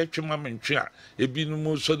ekoye twema mentwe a ebi no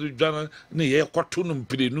mo so de dwana na ye kwoto no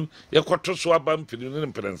mpirenu ye kwoto so aba mpirenu ne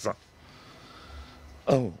mpirensa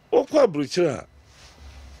okwa bruchira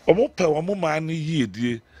omo pe omo man ni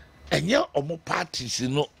yedie enya omo parties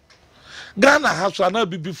no Ghana has na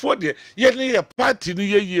before the ye party ni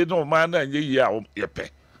ye no man na ye ye pe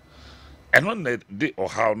eno na de o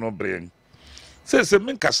how no bring se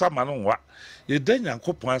min kasa ma no wa ye dan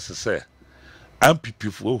Yankopon asese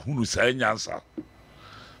MPP fo hunu sa nyansa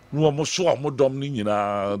no omo so omo dom ni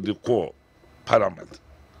nyina de ko parliament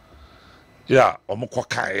ya omo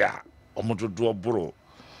kokan ya omo dodo boro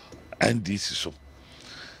NDC so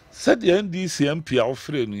said the NDC MP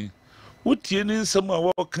ofre ni wotie ni nsem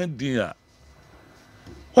a wokan din a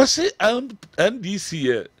wase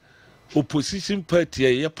NDC opposition party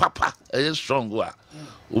ye papa strong wa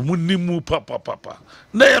omunimu papa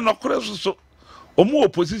na ye no kore so omu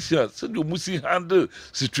opposition said omu si handle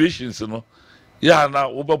situations no ya na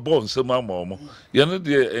wo be bon nsem ama omo ye no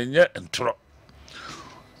de enye ntro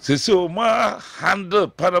So ma handle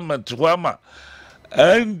parliament wama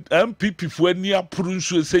and MPP for any approve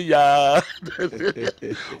say ya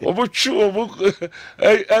obochu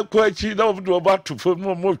akwachi na obo about to from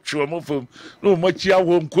no mo twa mo from no mo chia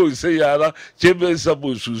won ko say ya la chebe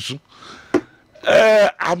sabo susu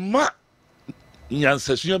ama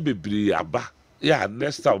nyansasu bebre aba ya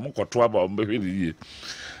next time mo koto aba mo behwe ni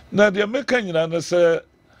na de meka nyina na se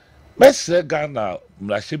mese Ghana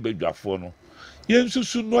mrahye badwafo no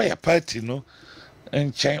yensusu no ya party no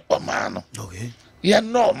enchen omano okay ye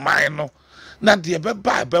no man no na de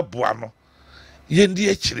beba beboa no ye ndi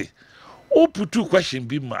akire o putu question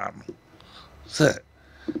bi ma no se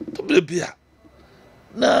to bia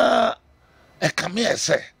na e kame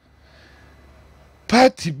ese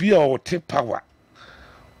party bi o te power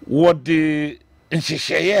wo de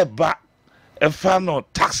nhyehyeye ba e fa no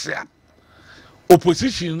taxia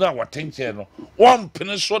opposition na watenche no one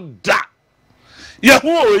pene so da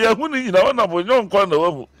yahu ni nyina wana bonyo nkwa na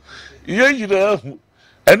wahu ye nyina yahu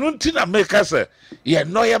enu nti na make say ye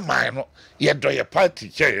no ye man no ye do ye party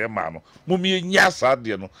che ye man no mumie nya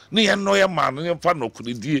saade no ne ye no ye man no ye fa no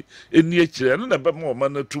kunidie eni akire no na be ma o ma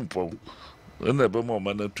na tumpom na be ma o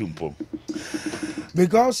ma na tumpom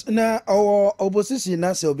because na our opposition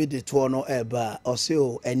na se obi de to no eba o se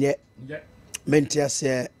o enye mentia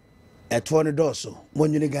se eto no doso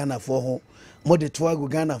monwini Ghana for ho mo de to agu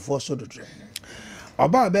Ghana for so do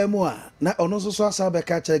oba ba mu a na ono so asa be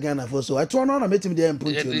ka che Ghana for so eto no na metim de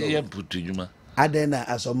improve no ye putu juma adena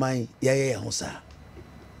asoman ye ho sa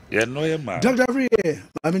ye no ye man Dr. Free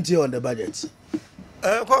I'm Ntie on the budget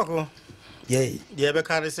Akuoko yeah the be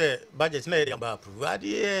carry say budget na area ba approve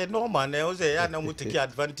ade normal na o say ya na mu take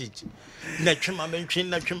advantage na twema mentwin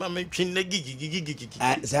na gigi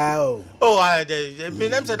sao oh me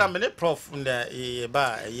them say that me prof the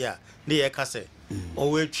ba yeah the ka say o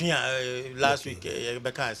we twi last week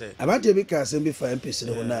be can say about you because be for MPs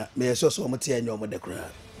no na me so mo tie anyo mo de kra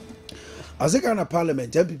azeka na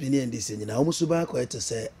parliament MPP ni ndc nyina o musuba ko ete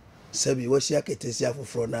say sabi wo sia ketesi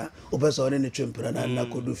afoforo na obeso ne twempera na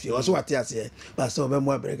kodu fie wo so wate ase ba so be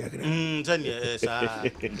mo abrega kra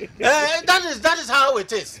that is how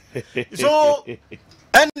it is so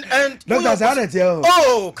and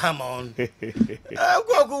oh come on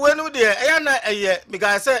go when there na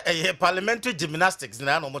because say parliamentary gymnastics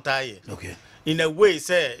na no motaye okay in a way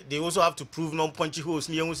say they also have to prove non punchy holes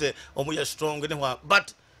near who say omo strong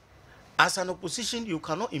but as an opposition you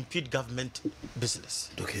cannot impede government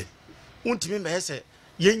business okay untimi me say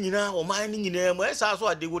ye nyina o man nyina mo esa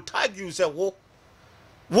so they will tag you say wo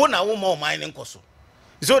na wo ma mining koso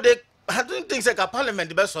so they I don't think say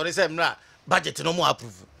parliament be sorry say mra budget no mo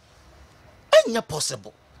approve enya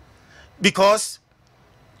possible because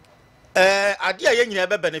ade ye nyina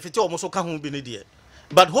be benefit o mo so ka ho bi ne de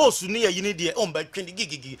but host ni ye ni de on ba twin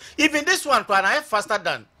gigi even this one can I faster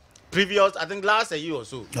than previous I think last year or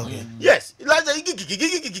so okay yes last year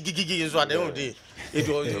gigi so at it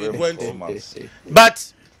went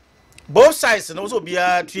but both sides and also be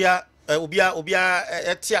a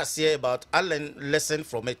about I learned lesson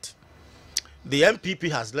from it. The MPP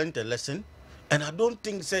has learned a lesson and I don't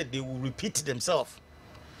think said they will repeat themselves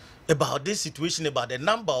about this situation about the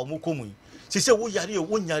number of mukomu. She said wo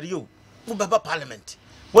yari parliament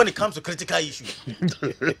when it comes to critical issues.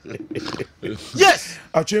 Yes.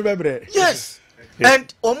 Yes.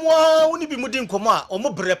 And omo uni bi mudin koma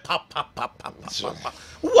omo bre pa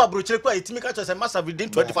who abrochire kwa itimi ka cho say master within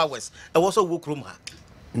 24 hours e wo so wo krom ha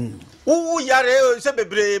who yare say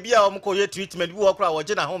bebre bia omo ko ye treatment bi wo kra wo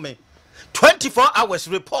je na home 24 hours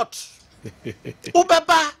report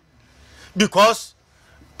ubeba because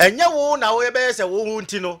enye wo na wo be say wo hu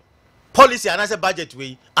nti no policy and say budget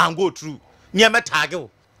we and go through near me tag wo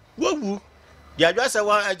the address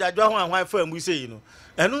adwa ho anwan fa mu say you know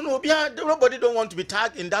and no nobody don't want to be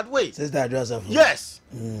tagged in that way says the address of yes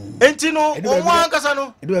enti no one kasa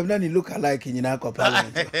no do have none look alike in our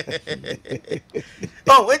parliament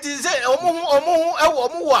oh it is say omo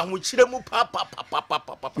wo ahukire mu pa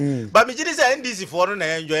but me just say NDC for no na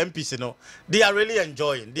enjoy MPs no they are really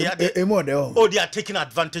enjoying they are taking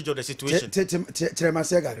advantage of the situation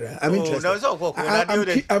I'm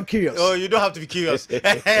interested I'm curious oh you don't have to be curious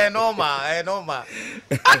normal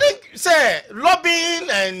I think say lobbying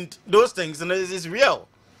and those things and is real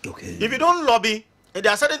okay if you don't lobby there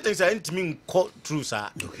are certain things that ain't mean true sir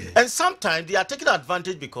okay and sometimes they are taking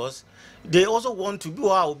advantage because they also want to be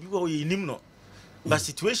but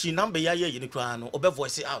situation number ya in the crown or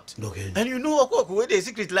voice it out okay and you know where the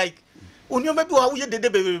secret like Onyo maybe wa uye dede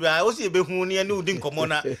baby. I also be who near no din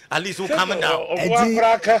commona. At least who come now.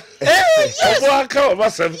 Obuaka. Obuaka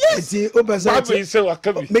obasem. Enti obasa. Babu ise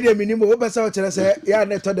wakabi. Media minimum obasa o chere say ya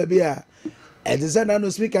na to da bia. And is no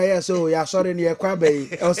speaker here, so you are sorry near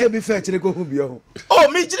Kwabe. I'll say be fair to the go home. Oh,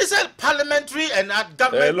 me just said parliamentary and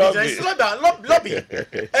government it's about lobby.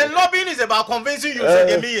 And lobbying is about convincing you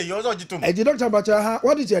say me you also to. And you don't talk about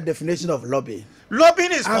what is your definition of lobbying?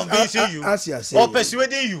 Lobbying is convincing you as you say, or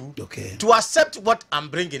persuading you to accept what I'm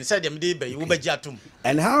bringing. Said them day be ubejatum.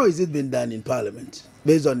 And how is it been done in parliament?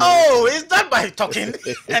 Based on it's done by talking.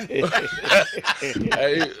 I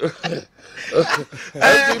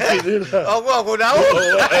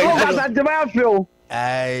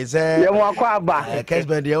say,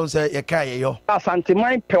 Kessben, you say, you can't, yo.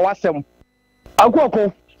 Asanteman pewasem.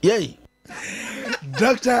 Akuoko. Yay.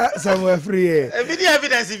 Doctor somewhere free. Video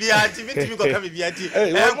evidence if you are TV go come be evidence.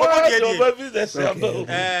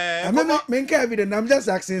 I'm just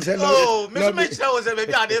asking. Oh, Mr. Mitchell was a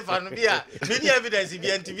baby at the fan. Video evidence if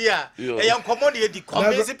you are TV. I am commodity the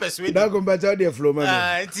convincing persuade. Now go back to the flow,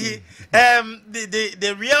 man.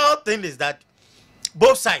 The real thing is that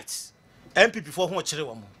both sides, MPP for who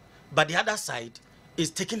but the other side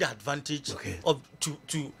is taking the advantage of to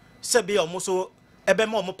say almost so.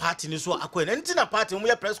 Ebemo party ni so akwen entina party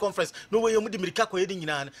we press conference no way you mirika koyedi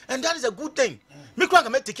nyina and that is a good thing me kwa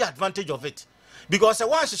ga take advantage of it because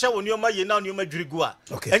one shesha woni oma ye na oni oma dwirigu a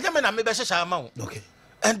enye me na me be shesha ama ho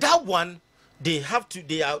and that one they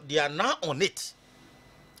are now on it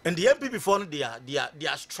and the MP before they are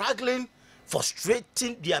struggling,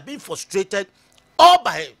 frustrating, they are being frustrated all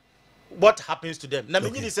by what happens to them. Now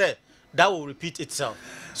me say that will repeat itself.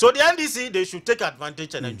 So the NDC, they should take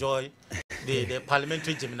advantage and enjoy the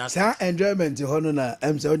parliamentary gymnastics. Enjoyment, enjoyment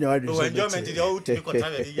is the ultimate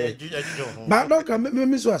contract. But look, I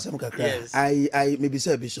maybe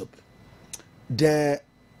say Bishop, the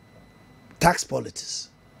tax politics,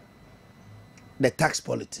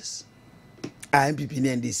 MPP and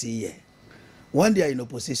NDC, when they are in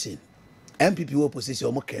opposition, MPP opposition,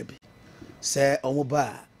 Omo Kebi, say Omo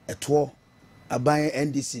Ba, a tour. Abai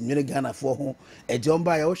NDC nyene Ghana for ho e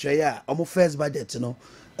jomba ya ohwe ya omo first budget no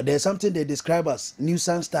there's something they describe as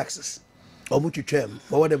nuisance taxes omo twetwem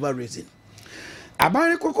for whatever reason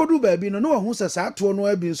abai kokodu ba bi no no ho sesa ato no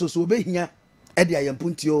abi nso so obehia e de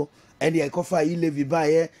ayampuntio e de ikofa yi levy ba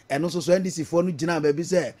ye eno so NDC for no gina ba bi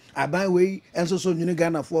se abai we enso so nyene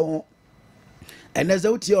Ghana for ho and as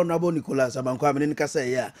out here honorable Nicholas Abanko amene nka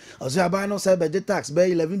say ya oso abai no say budget tax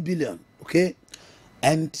be 11 billion okay.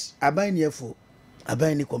 And I buy near for I buy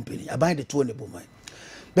any company, I buy the 20 mine.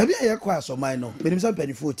 Baby, I acquire so mine no, but some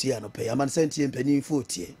penny 40 no pay. Amansan Ntie penny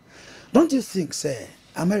 40. Don't you think, sir,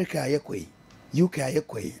 America ayekwe, UK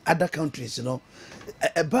ayekwe, other countries, you know,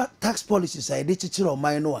 about tax policies I did teach on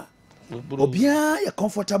mine no. Obia you're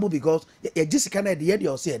comfortable because you just kind of the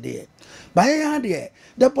idea or say there. But here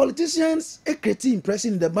the politicians create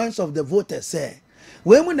impression in the minds of the voters, say.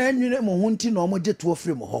 When I knew mo hunti no mo je to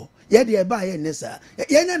free mo ho. Ye de ba ye nesa.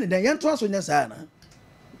 Ye nya ne den ye to so nya sa na.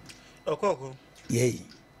 Okuoko. Yey.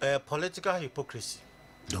 Political hypocrisy.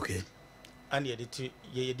 Okay. And ye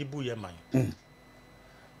di bu ye man.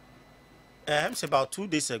 It's about 2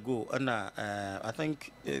 days ago and I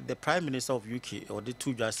think the Prime Minister of UK or the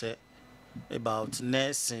two just said about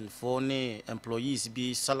nursing for ne employees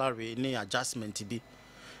be salary ne adjustment be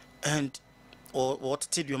and or what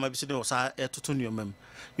did you maybe say was to mem.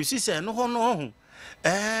 You see, say no.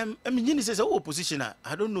 I mean, you say opposition.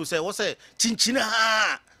 I don't know. Say what's a chinchina.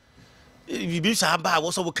 You be saba.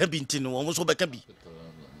 What's over cabin? Almost over cabin.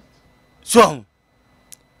 So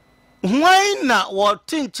why not? What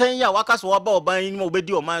thing change? Wakas waba buying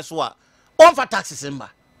obedi or man swa on for taxes.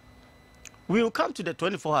 We will come to the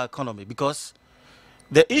 24-hour economy because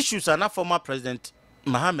the issues are not former President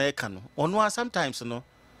Mahama Kano. On one sometimes, you know.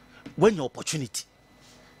 When your opportunity,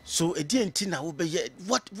 so a DNT now will be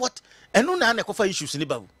what and no na cover issues in the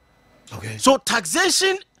Bible. Okay. So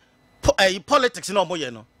taxation, politics, no more,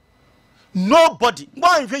 you know. Nobody,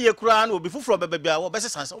 one year crown will be full from baby. Our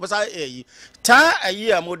best was a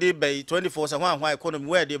year more day by 24 1 economy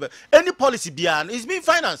where they any policy beyond is being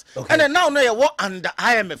financed. Okay. And then now what under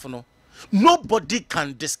IMF no. Nobody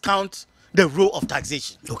can discount the role of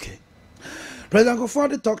taxation. Okay. President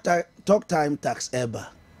Kofod talk time tax ever.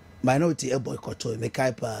 Minority boycott make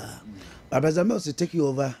hype. But President Mills take you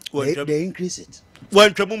over. They increase it.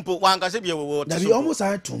 When Trumpo one can say we almost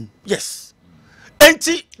had to. Yes. And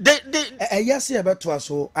yes, about to us,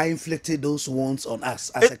 so I inflicted those wounds on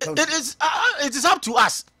us as a country. It is up to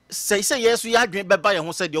us. Say yes, we are going by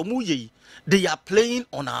who said your muye. They are playing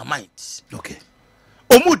on our minds. Okay.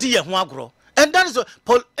 Omudi agro. And that is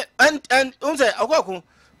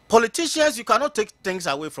politicians, you cannot take things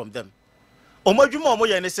away from them.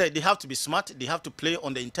 Say they have to be smart, they have to play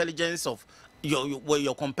on the intelligence of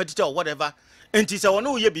your competitor or whatever. And it's a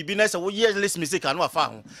one year business or yearless mistake and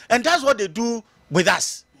that's what they do with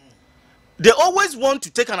us. They always want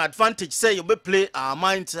to take an advantage. Say you may play our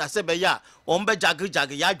minds. I say, yeah, ombe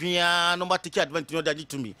jagri ya no take advantage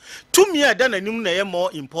to me. To me, then a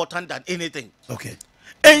more important than anything. Okay.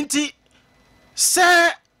 And say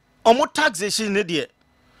omo taxation ne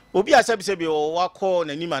Obi asabi say be o call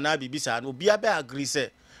na nima na bibisa no obi abe agree say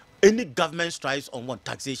any government strives on one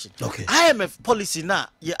taxation. Okay. IMF policy na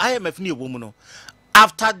IMF ni ewo mu no.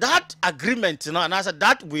 After that agreement no and answer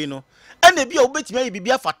that way no and e be obetimi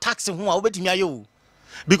bibia for tax ho a obetimi ayo.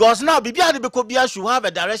 Because now bibia de bekobia should have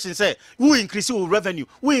a direction say we increase your revenue,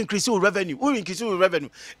 we increase your revenue, we increase your revenue.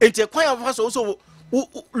 Enti kwan of us also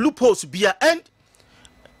loopholes bia and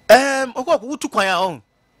okoko tu kwan ya on.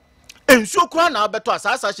 Enso kura na beto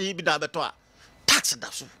asasa she bi na beto a tax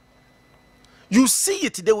that so. You see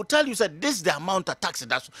it, they will tell you say this is the amount of tax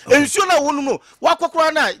that so. Enso na wonu no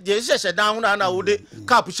wakokura na je she down na wo de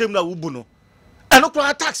cap shem na wo bu no. And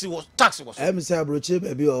okura tax was. Say abroche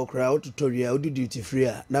baby okura tutorial do duty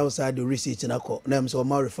free now say the receipt na ko na say o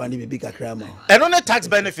ma refund baby kakra ma. And only tax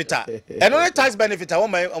benefiter. And only tax benefiter o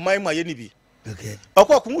my ye ni bi. Okay.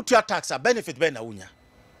 Okwa kumutua tax a benefit be na wunya.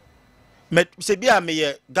 Me say be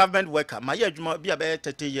a government worker my adwuma be about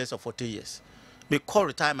 30 years or 40 years. Me call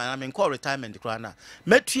retirement I mean call retirement the na.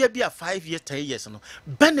 Me tue be a 5 years 10 years no.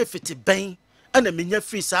 Benefit ben and me nya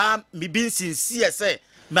free sa me bin sincere say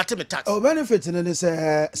me tax. Oh benefit no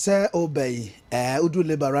say obey udu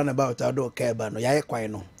labor roundabout ado Kessben no yaye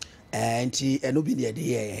kwan no. Nti eno bi ne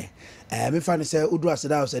de me fa ne say udu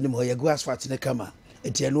aseda house anim ho ye go asphalt ne kama.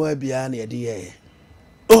 Enti eno abia na ye de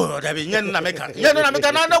Oh, that be yen na meka. Yen na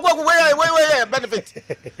meka na go way benefit.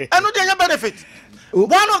 I know they benefit.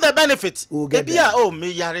 One of the benefits. Ebia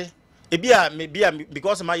me yare. Ebia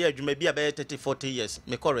because my age may be about 30 40 years.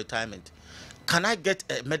 Me call retirement. Can I get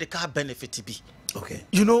a medical benefit to be? Okay.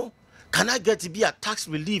 You know, can I get to be a tax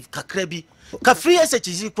relief kakrebi? Ka free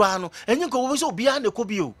SHG kwano. And you go so beyond the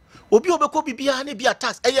kobio. Obi obeko bibia na be a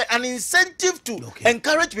tax an incentive to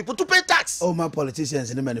encourage people to pay tax. Oh my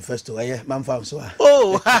politicians in the manifesto man farm so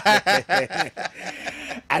oh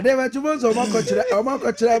I never too much o ma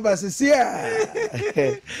kochira bas sia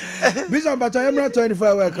Bishop but I am not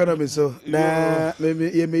 24-hour economy so na me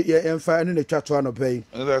emfa no na twato ano pay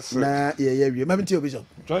na ye ma mti Bishop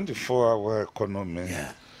 24-hour economy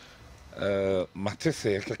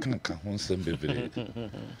matese kan ho nsem bebere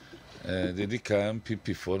Dedika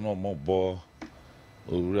MPP for no more ball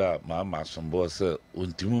or Mama some boss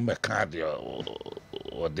untimu mekadi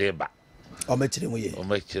or deba. Or matching we or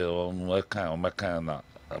make your mekana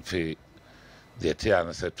fe the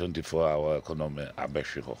Tiana said 24-hour economy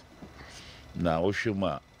abeshiho. Now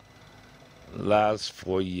Oshuma last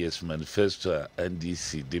 4 years manifesto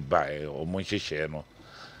NDC de buy or Monche Sheno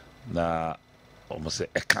na almost a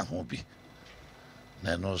can't be.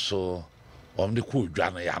 Then also the cool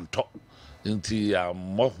Jana Yanto into a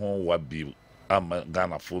more wabi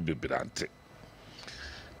Ghana for Bibirante.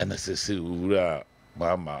 And as I say, we are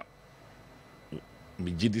Mama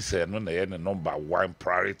Mijidi said, no, they had a number one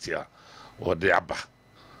priority or the Abba.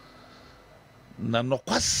 Nano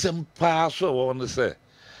quite simple, so I want to say,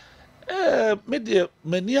 Media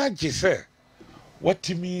Maniaji say, what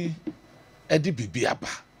to me, Eddie Bibi Abba.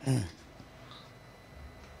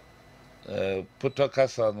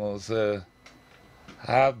 Potokasano say,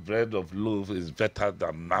 half bread of loaf is better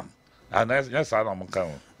than none. And yes, I am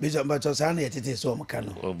coming. Bishop Bachosani, it is so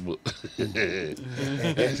mechanical.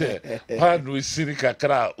 Pan with Sinica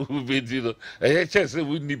crowd who be did a chess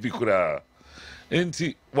wouldn't be cra. Ain't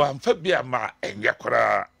he one Fabia ma and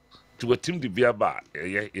Yakura to a team de Biaba,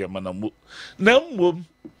 a manamu. No mum,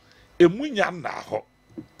 a munya now.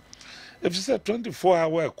 If it's a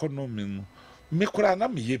 24-hour economy, Mekura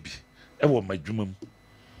me yebi, I want my jumum.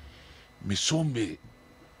 Me so me.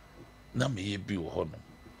 Na me ye bi ho no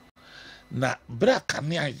na bra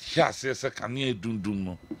kanea hia se kanea dundun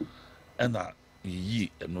no na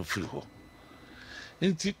yi no free ho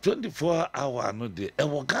nti 24-hour no de e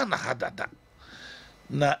wo Ghana hadada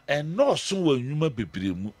na eno so wanwuma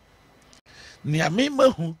bebre mu ni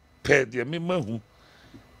amemahu pe de amemahu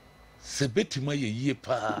se betima ye yie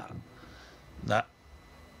pa na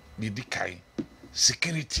didikai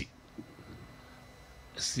security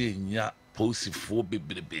se nya Posifo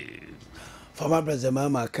bebrebe. Former President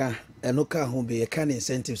Mama ka eno ka ho be ka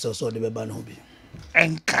incentives so de beba no be.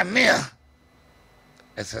 Enkanea.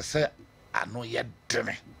 Ese se ano ye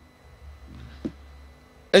dene.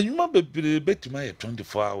 enyuma bebre betima ye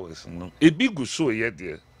 24 hours no ebi gu so ye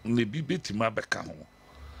de na ebi betima beka ho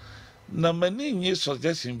na mani nye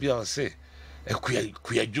suggestion bi a say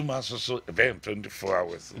kuya dwuma so even 24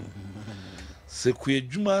 hours se kuya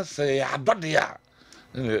dwuma say adode a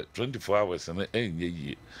 24 hours na enye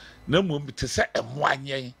yi na mo bi te se emo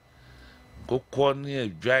anyen kokko ne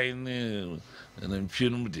adwan ne na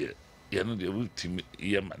mfienum de ye no de ultimi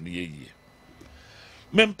ye ma ne ye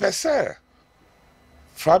mempese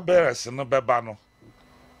Faberes no beba no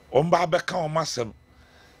omba beka omasem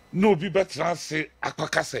no bi betra se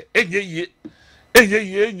akwaka se enye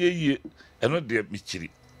ye eno de michiri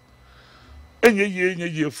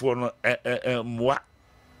enye ye fo no moa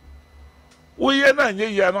woye na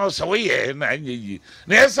enye ye na so woye na enye ye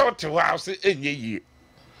na ese ote wa se enye ye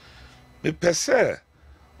me pese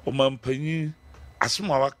o mampanyi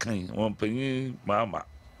asoma wakan o mampanyi mama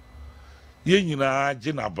ye nyina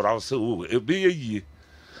age na braw se o ebe ye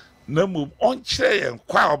na mo onkyere yen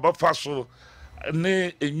kwa obafa so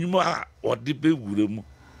ne enyuma a ode be wure mu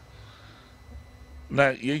na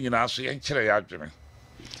ye nyina so yen kyere ya adwene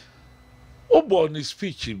obo ni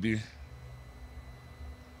speech bi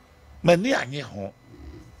mani anye ho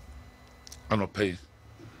anopai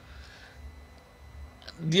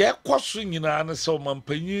de kwaso nyina na se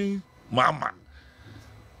omampanyin mama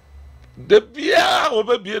de bia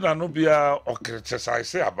obebie na no bia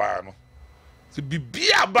okriticize aba no se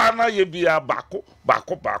bibia ba na ye bia bako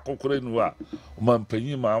korenu a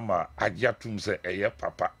omampanyin mama agiatum se eye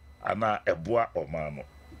papa ana eboa omano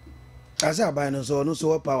asa aba no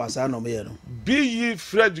so power sa no me no be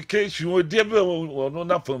free education o de be no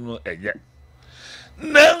na fam no eye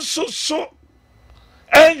nanso so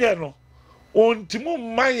enye no ontimu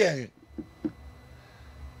mayen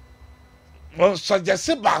on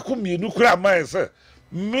suggest bako mienu kura mayen se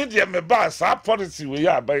media me ba sa policy we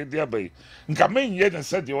ya ba dia ba nka menye ne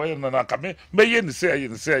se de oye na ka me ye ne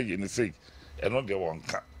se eno de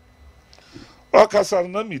wonka o ka sa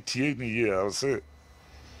na mitie ni ye o se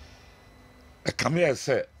e ka me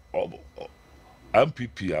se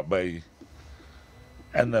MPP abai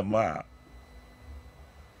enema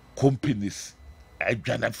companies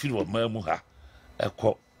adwana feel o mamu ha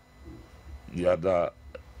ekọ the other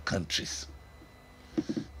countries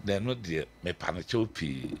then no de me panacho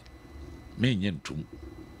pi me nyentum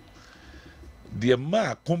de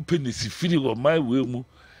ma companies feel o my we mu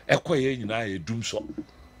ekọ ye nyina edum so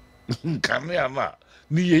nkane ama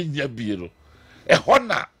ni ye nya biero e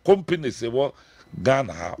hona companies e wo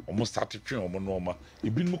Ghana ha omo start twen omo no ma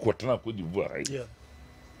ebi nu kwotana ko di bu ai yeah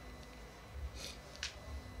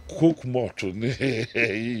cook moto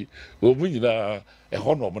ne omo nyina e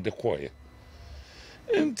hono omo de koye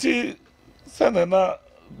nti sana na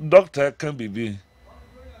doctor kan bibi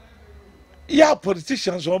ya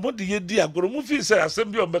politicians omo de yedi agoro mu fi say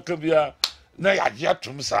asem bi omo ka bia na ya je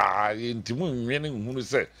atum sa nti mu nwene nhunu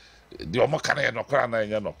say de omo kana ye nokora na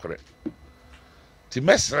nya nokore ti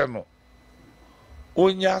mesre no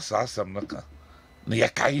onya asasam naka na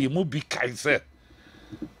yakai mu bi kai se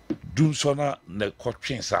dun so na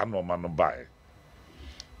kotwen sa no ma no bae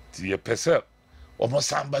ti ye pese omo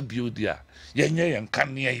samba biodi a yenye yen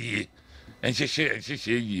kane ye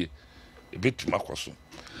enhyehyɛ ye ebetuma koso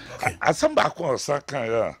asamba akọ sa kan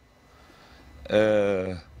ya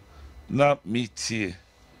na mitie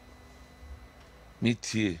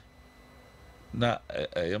na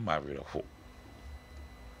ye mawere ho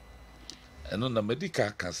eno na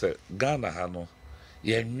medical ka se Ghana ha no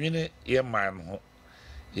ye nwene ye man ho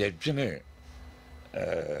ye dwene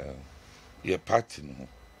ye party no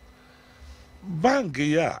bank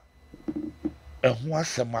ya eho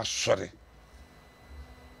asem asore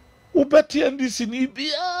ubeti ndisi ni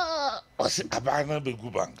bia osi abana begu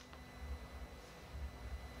bank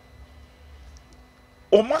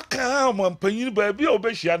o maka o mampanyin ba bia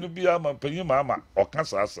obehia no bia mampanyin mama o ka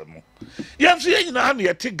sa asem yemso ye nyina na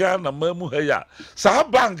ye te Ghana mamu ha ya sa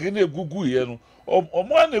bank na egugu ye no o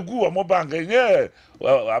mo na egu o mo bank ye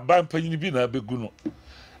abampanyin bi na begu no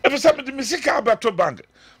e bisa me de misika abato bank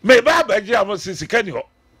me ba baje am sika ni ho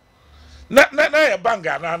na ye bank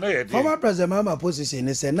na ye de former president mama position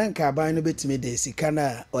ni se nanka aban no betimi de sika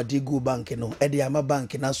na odigu bank no e de ama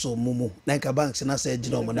bank na so mumu nanka banks na se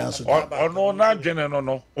gina mo na so ono na dwene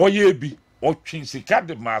no oye bi o twin sika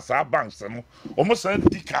de masa banks no o mo san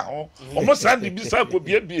dika ho o mo san de bisa ko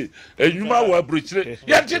bie enwuma wa brochire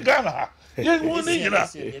ye de Ghana ye hu ni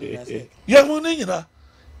nyina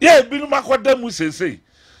ye bi no makoda mu sesei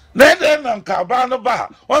na de nanka aban no ba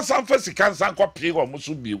on san fa sika san ko pie o mo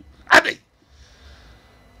so bio ade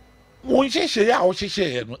won hyehyɛ ya o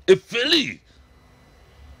hyehyɛ no efeli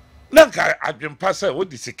Nanka adwempa sɛ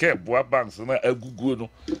wodi sika boa banks na aguguo no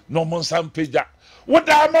no mo nsampagya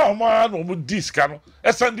woda ma ma no mo diska no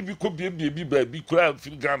ɛsande bi kɔ bi baabi kura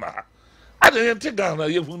firi Ghana ha ade yɛnte Ghana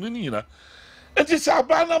yɛhunu ni nyina enti sɛ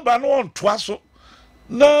aba na ba no ontoa so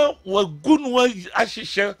na wagu no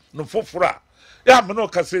ahyehyɛ no foforo a ya me no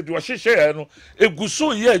kase di wahyehyɛ ya no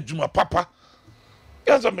eguso yɛ adwuma papa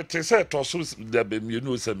yɛnso mete sɛ toso da be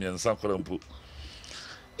mienu sɛ miɛnsa korampo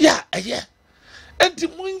ya ɛyɛ enti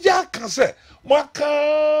munja ka sɛ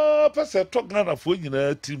mwaka pese to Ghana fo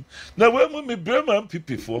nyina tim na we mu me brema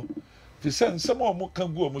MPP fo fi sɛ nsɛm a mo ka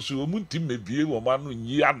gu o mo so mo ntim mebie wo ma no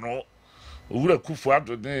nyi ano owura kufu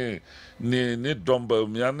ado ne domba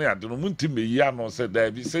mi ane ade no mo ntim meyi ano sɛ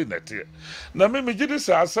da bi sɛ nete na me gidi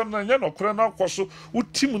sɛ asɛm na nya nokore na akɔso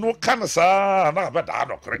utim no ka no saa na abɛda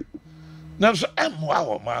nokore na so ɛmoa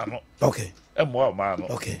wo ma no okay ɛmoa wo ma no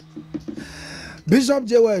okay Bishop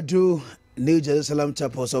Jewadu New Jerusalem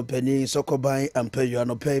Chapel so penny Sokobai and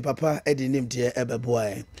Payuano Pay Papa Eddie Nimtie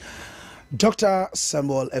Ebeboy. Dr.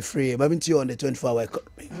 Samuel Efree, Babinti on the 24-hour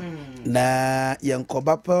economy. Na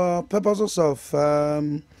Yankobapa purposes of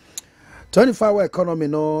 24-hour economy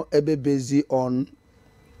no ebe busy on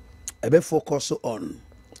ebe focus on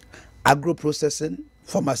agro processing,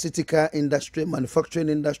 pharmaceutical industry, manufacturing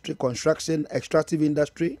industry, construction, extractive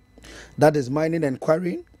industry, that is mining and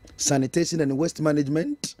quarrying, sanitation and waste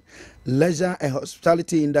management, leisure and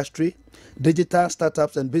hospitality industry, digital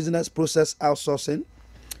startups and business process outsourcing,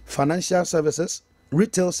 financial services,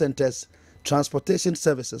 retail centers, transportation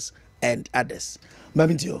services, and others.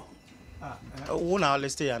 Mamintio. One hour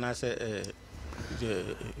list and I say,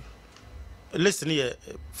 listen here,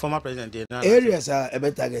 former president. Areas are a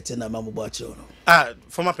better getting a mamu bacho.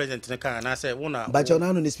 Former president and I say, one hour. But you're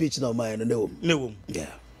not on the speech no mind, no. Yeah.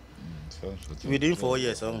 Within 4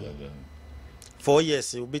 years, 4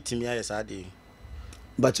 years, it will be to me as I did.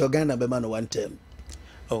 But you're going to be man one term.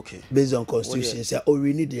 Okay. Based on constitution, say, oh,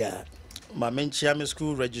 we need ya. My main chairman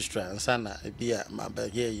school registrar and sana be my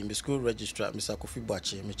here in the school registrar, Mr. Kofi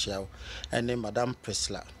Bachi, Michao, and then Madame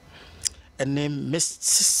Presla, and then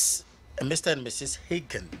Mr. and Mrs.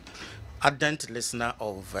 Hagen, ardent listener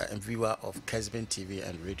of and viewer of Kessben TV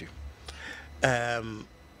and radio.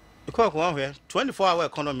 Because one way 24-hour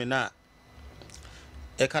economy now.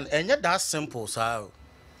 It can end that simple, so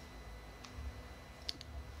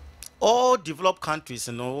all developed countries,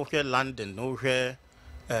 where London, where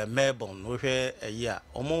Melbourne, where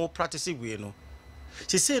or more practicing we know.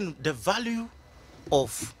 She's saying the value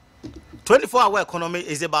of 24-hour economy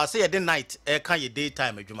is about say the night, can you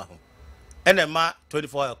daytime, and a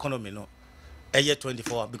 24-hour economy no, a year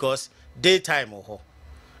 24 because daytime or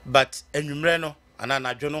but enumreno and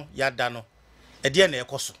anajono yadano, a DNA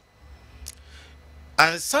coso.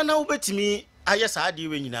 And sana ubeti me, I just had you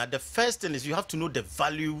when you know the first thing is you have to know the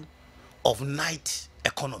value of night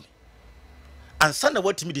economy. And sana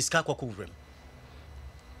what me discuss kwa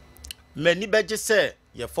many badges say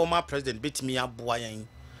your former president beat me up boying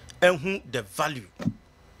and who the value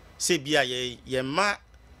say be ye ma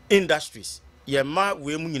industries ye ma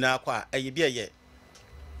we munina kwa a be ye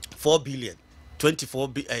 4 billion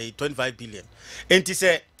 25 billion and he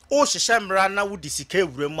say oh shamra na would disike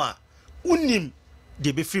rema unim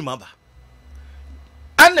de be free maba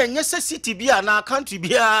and then yes city bia na country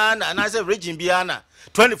bia na na say region bia na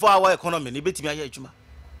 24-hour economy ni betimi aye adwuma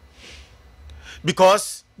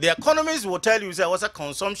because the economists will tell you say what's a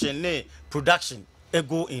consumption ne production e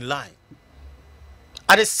go in line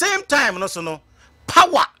at the same time no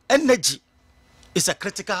power energy is a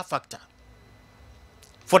critical factor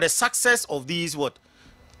for the success of these what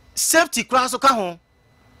safety class ka ho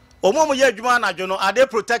omo ye adwuma na adwo no are they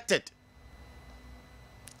protected.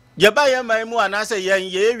 Yeba ye maimu anase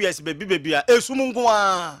ye areas baby a esumungu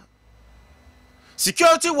a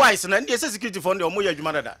security wise na ndie security fund omo ye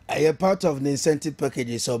adwuma dada. A part of the incentive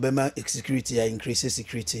packages so bema security increases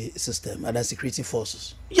security system and security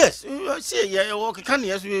forces. Yes, see ye work can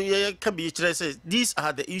yes ye can be say these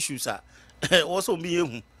are the issues also me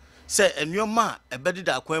ehu say enwoma ebedi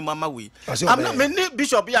da akwan mama we. I'm not many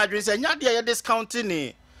bishop ya adwin say nya de discounting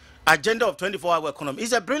the agenda of 24-hour economy.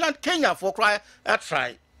 It's a brilliant Kenya for try.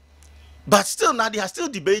 But still now they are still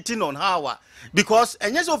debating on how because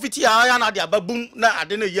and yes of it na dia babum na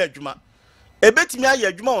adena ye adwuma e betimi aye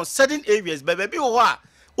adwuma on certain areas baby wo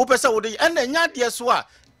pesa wo dey and nya de so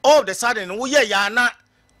all of the sudden wo ye ya na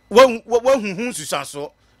hu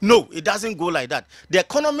susanso. No, it doesn't go like that. The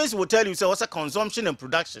economists will tell you say what's a consumption and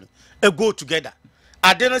production go together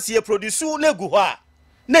adena see produce na gu ho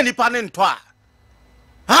na nipa ne nto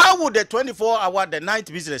how would the 24-hour the night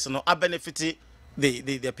business no benefit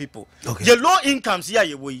the people? Okay. The low incomes here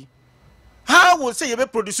you how will say you be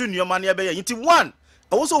producing your money be into one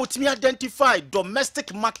also with me identify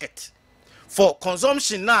domestic market for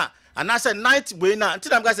consumption now and I said night way now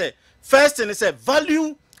until I'm gonna say first thing is a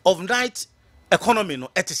value of night economy no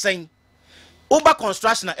at the same Uber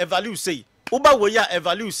construction a value say Uber way a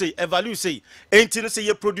value say until say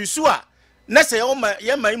you produce na say o ma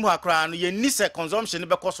ye mai mu akra no ye ni say consumption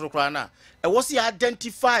be cost kra na e was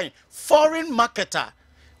identify foreign marketer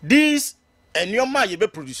these enyoma ye be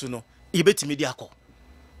produce no ye betimi di akọ.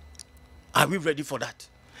 Are we ready for that?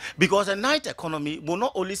 Because a night economy will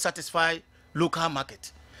not only satisfy local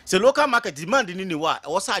market. So local market demand in any way.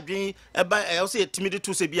 Also adwin also timid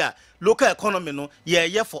to say bia local economy no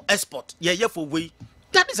ye for export, ye for way.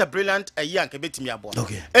 That is a brilliant idea and betimi abo.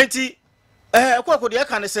 Okay. Enti Akuoko de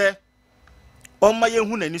kan say on my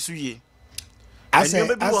hu na ni so ye. Asa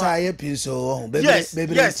ye pinso baby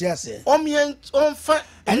tiase. On fa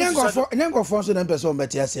enyango so na person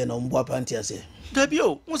betiase na mbo apantiase.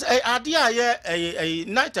 Debio, was a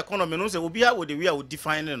night economy, no, will be out with the way I would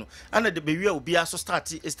define it, and the baby will be also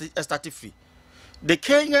started free. The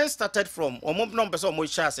Kenyans started from almost numbers of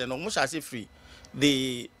Moshas and almost as if free.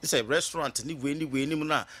 It's a restaurant, anyway,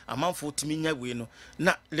 na amount for Timinia Wino.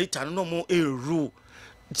 Now, later, no more a rule.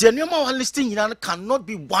 Genuine listing cannot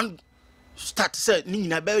be one start said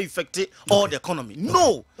Nina very affected all the economy.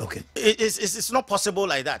 No, okay, it's not possible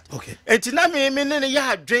like that. Okay, and tonight,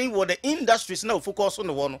 yeah, drain what the industries now focus on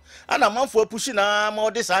the one, and a month for pushing more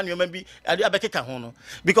this annual maybe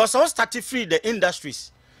because all started free the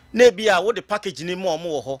industries. Maybe I would the packaging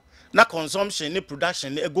more, not consumption, no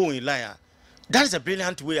production, go in line. That is a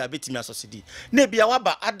brilliant way of beating my society. Maybe I want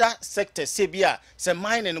other sectors, Sabia, say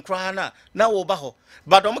mining and crana, now obaho.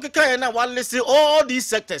 But Omaka one listen all these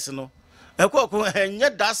sectors, you know. And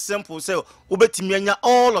yet that's simple. So ubetimianya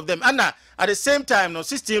all of them. And at the same time, no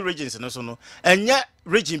 16 regions no. And yet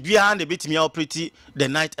region beyond the betimia operate the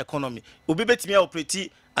night economy. Ubetimia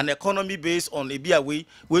operate an economy based on a beer way,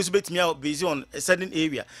 we betimia based on a certain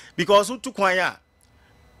area. Because who took one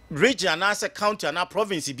region as a county and a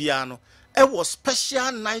province biano, it was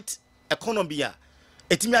special night economy.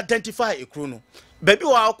 It me identify a chrono. Baby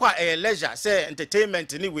wa kwa a leisure, say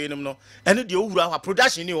entertainment anyway no. And the ura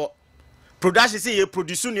production ni production say you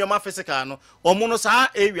produce nyoma physical no omo no sa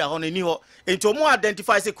area ho ni ho enti omo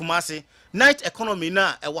identify say Kumasi night economy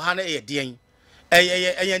na e wo ha na e den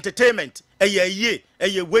entertainment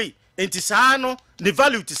ye way enti sa no the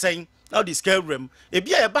value to saying now the scale room e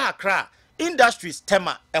bia e ba akra industries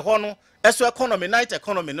tema e ho no eso economy night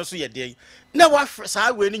economy no so ye den na wa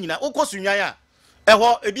sa we ni nyina ukosunwan a e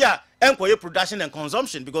ho e bia enkoye production and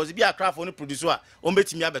consumption because e bia akra for no producer o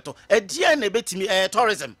betimi abeto e dia na betimi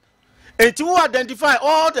tourism. And to identify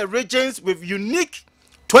all the regions with unique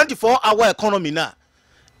 24-hour economy now.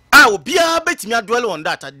 I will be a bit me dwell on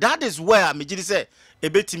that. That is where I say a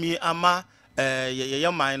bit me ama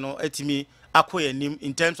minor etimi acquire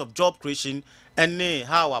in terms of job creation and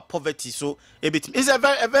how our poverty so a bit is a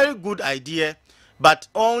very good idea. But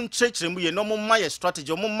on church we no more my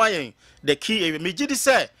strategy my the key me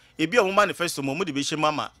say e be a manifesto mo de be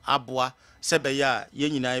mama aboa sebeya ye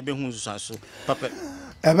nyina e be hu susanso papa.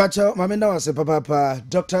 Ebacho mamenda wase papa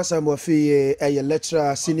Dr. Samuel Fie a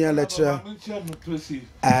lecturer senior lecturer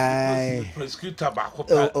prosecutor back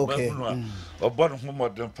okay obon ho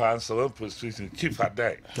modern pan so prosecuting chief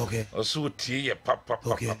adai okay also tie papa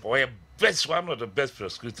best one of the best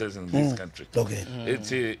prosecutors in this country okay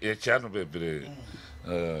it's a channel baby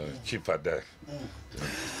chief adai.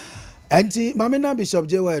 Anti Mamina Bishop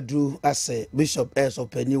Jewa ase Bishop S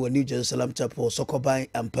of Penny New Jerusalem Chapel Sokobai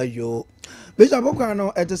and Payo Bishop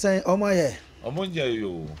Okano at the same Omaye Omonya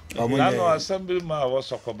yo Nano assemblyman was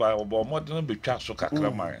Sokobai or modern be Chaso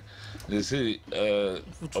Kakramai. They say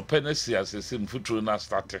Openesi as a sim future na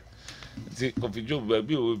started. The coffee job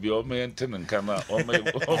baby will be all maintained and come out. In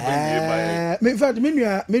fact,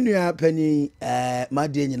 Minua Penny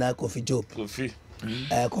Madian coffee job. Coffee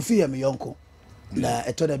am yonko. Na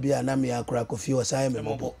etoda bia na me akura kofi osai me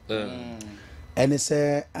mobo ene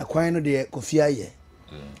se akwan no de kofi aye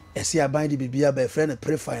ese aban de bibia ba friend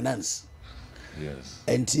pre finance yes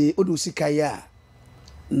enti odu sika ya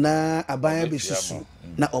na aban be susu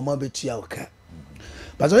na oma betua oka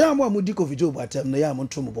bazo ya mo amudi kofi job atem na ya mo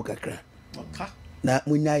ntom bo kakra na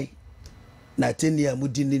munyai na teni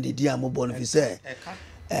amudi ni di amobo no fi se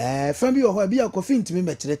fambi ho bia kofi ntimi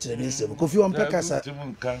mekyerɛkyerɛ ne nsɛm kofi on pekasa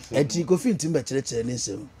enti kofi ntimi mekyerɛkyerɛ ne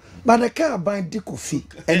nsɛm but the car ban di kofi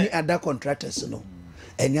any other contractors no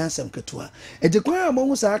eni ansɛm ketoa enti kwa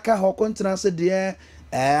amongu sa aka ho contract de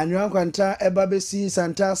anwan kwanta eba besi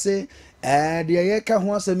santase de ye ka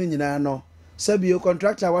ho asɛm nyina no sabio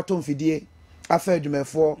contractor wato mfidie afa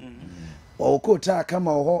adwumefo or kota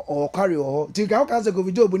kama or carry or think how can the go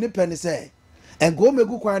video buni penny say and go me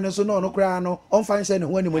go kwan so no kra on fine say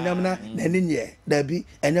when you na ninye there be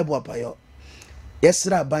enye bo payo yes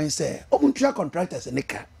ra ban say omuntua contractors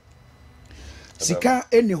nika sika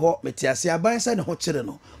eni ho metiase aban say ne ho kire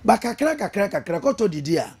no ba kakra koto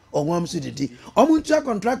didi a onwam so didi omuntua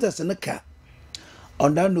contractors nika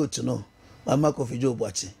on that note no mama Kofi Joe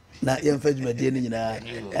Boachi na yemfa dwumadie ni nyina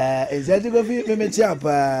ezati Kofi memeti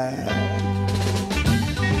apa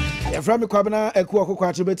from Kwabena Akuoko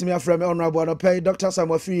Kwarteng betimi aframe honorable no pay Dr.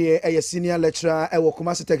 Samuel Fie a senior lecturer at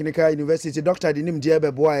Kumasi Technical University Dr. Dinim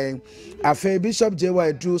Diabeboy afa Bishop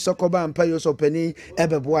JY Drew Sokoba and Payos Openi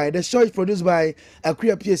Ebeboy. The show is produced by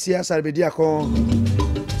Akuya PCS Arbediakon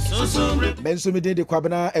Bensumide de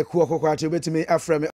Kwabena Akuoko Kwarteng betimi aframe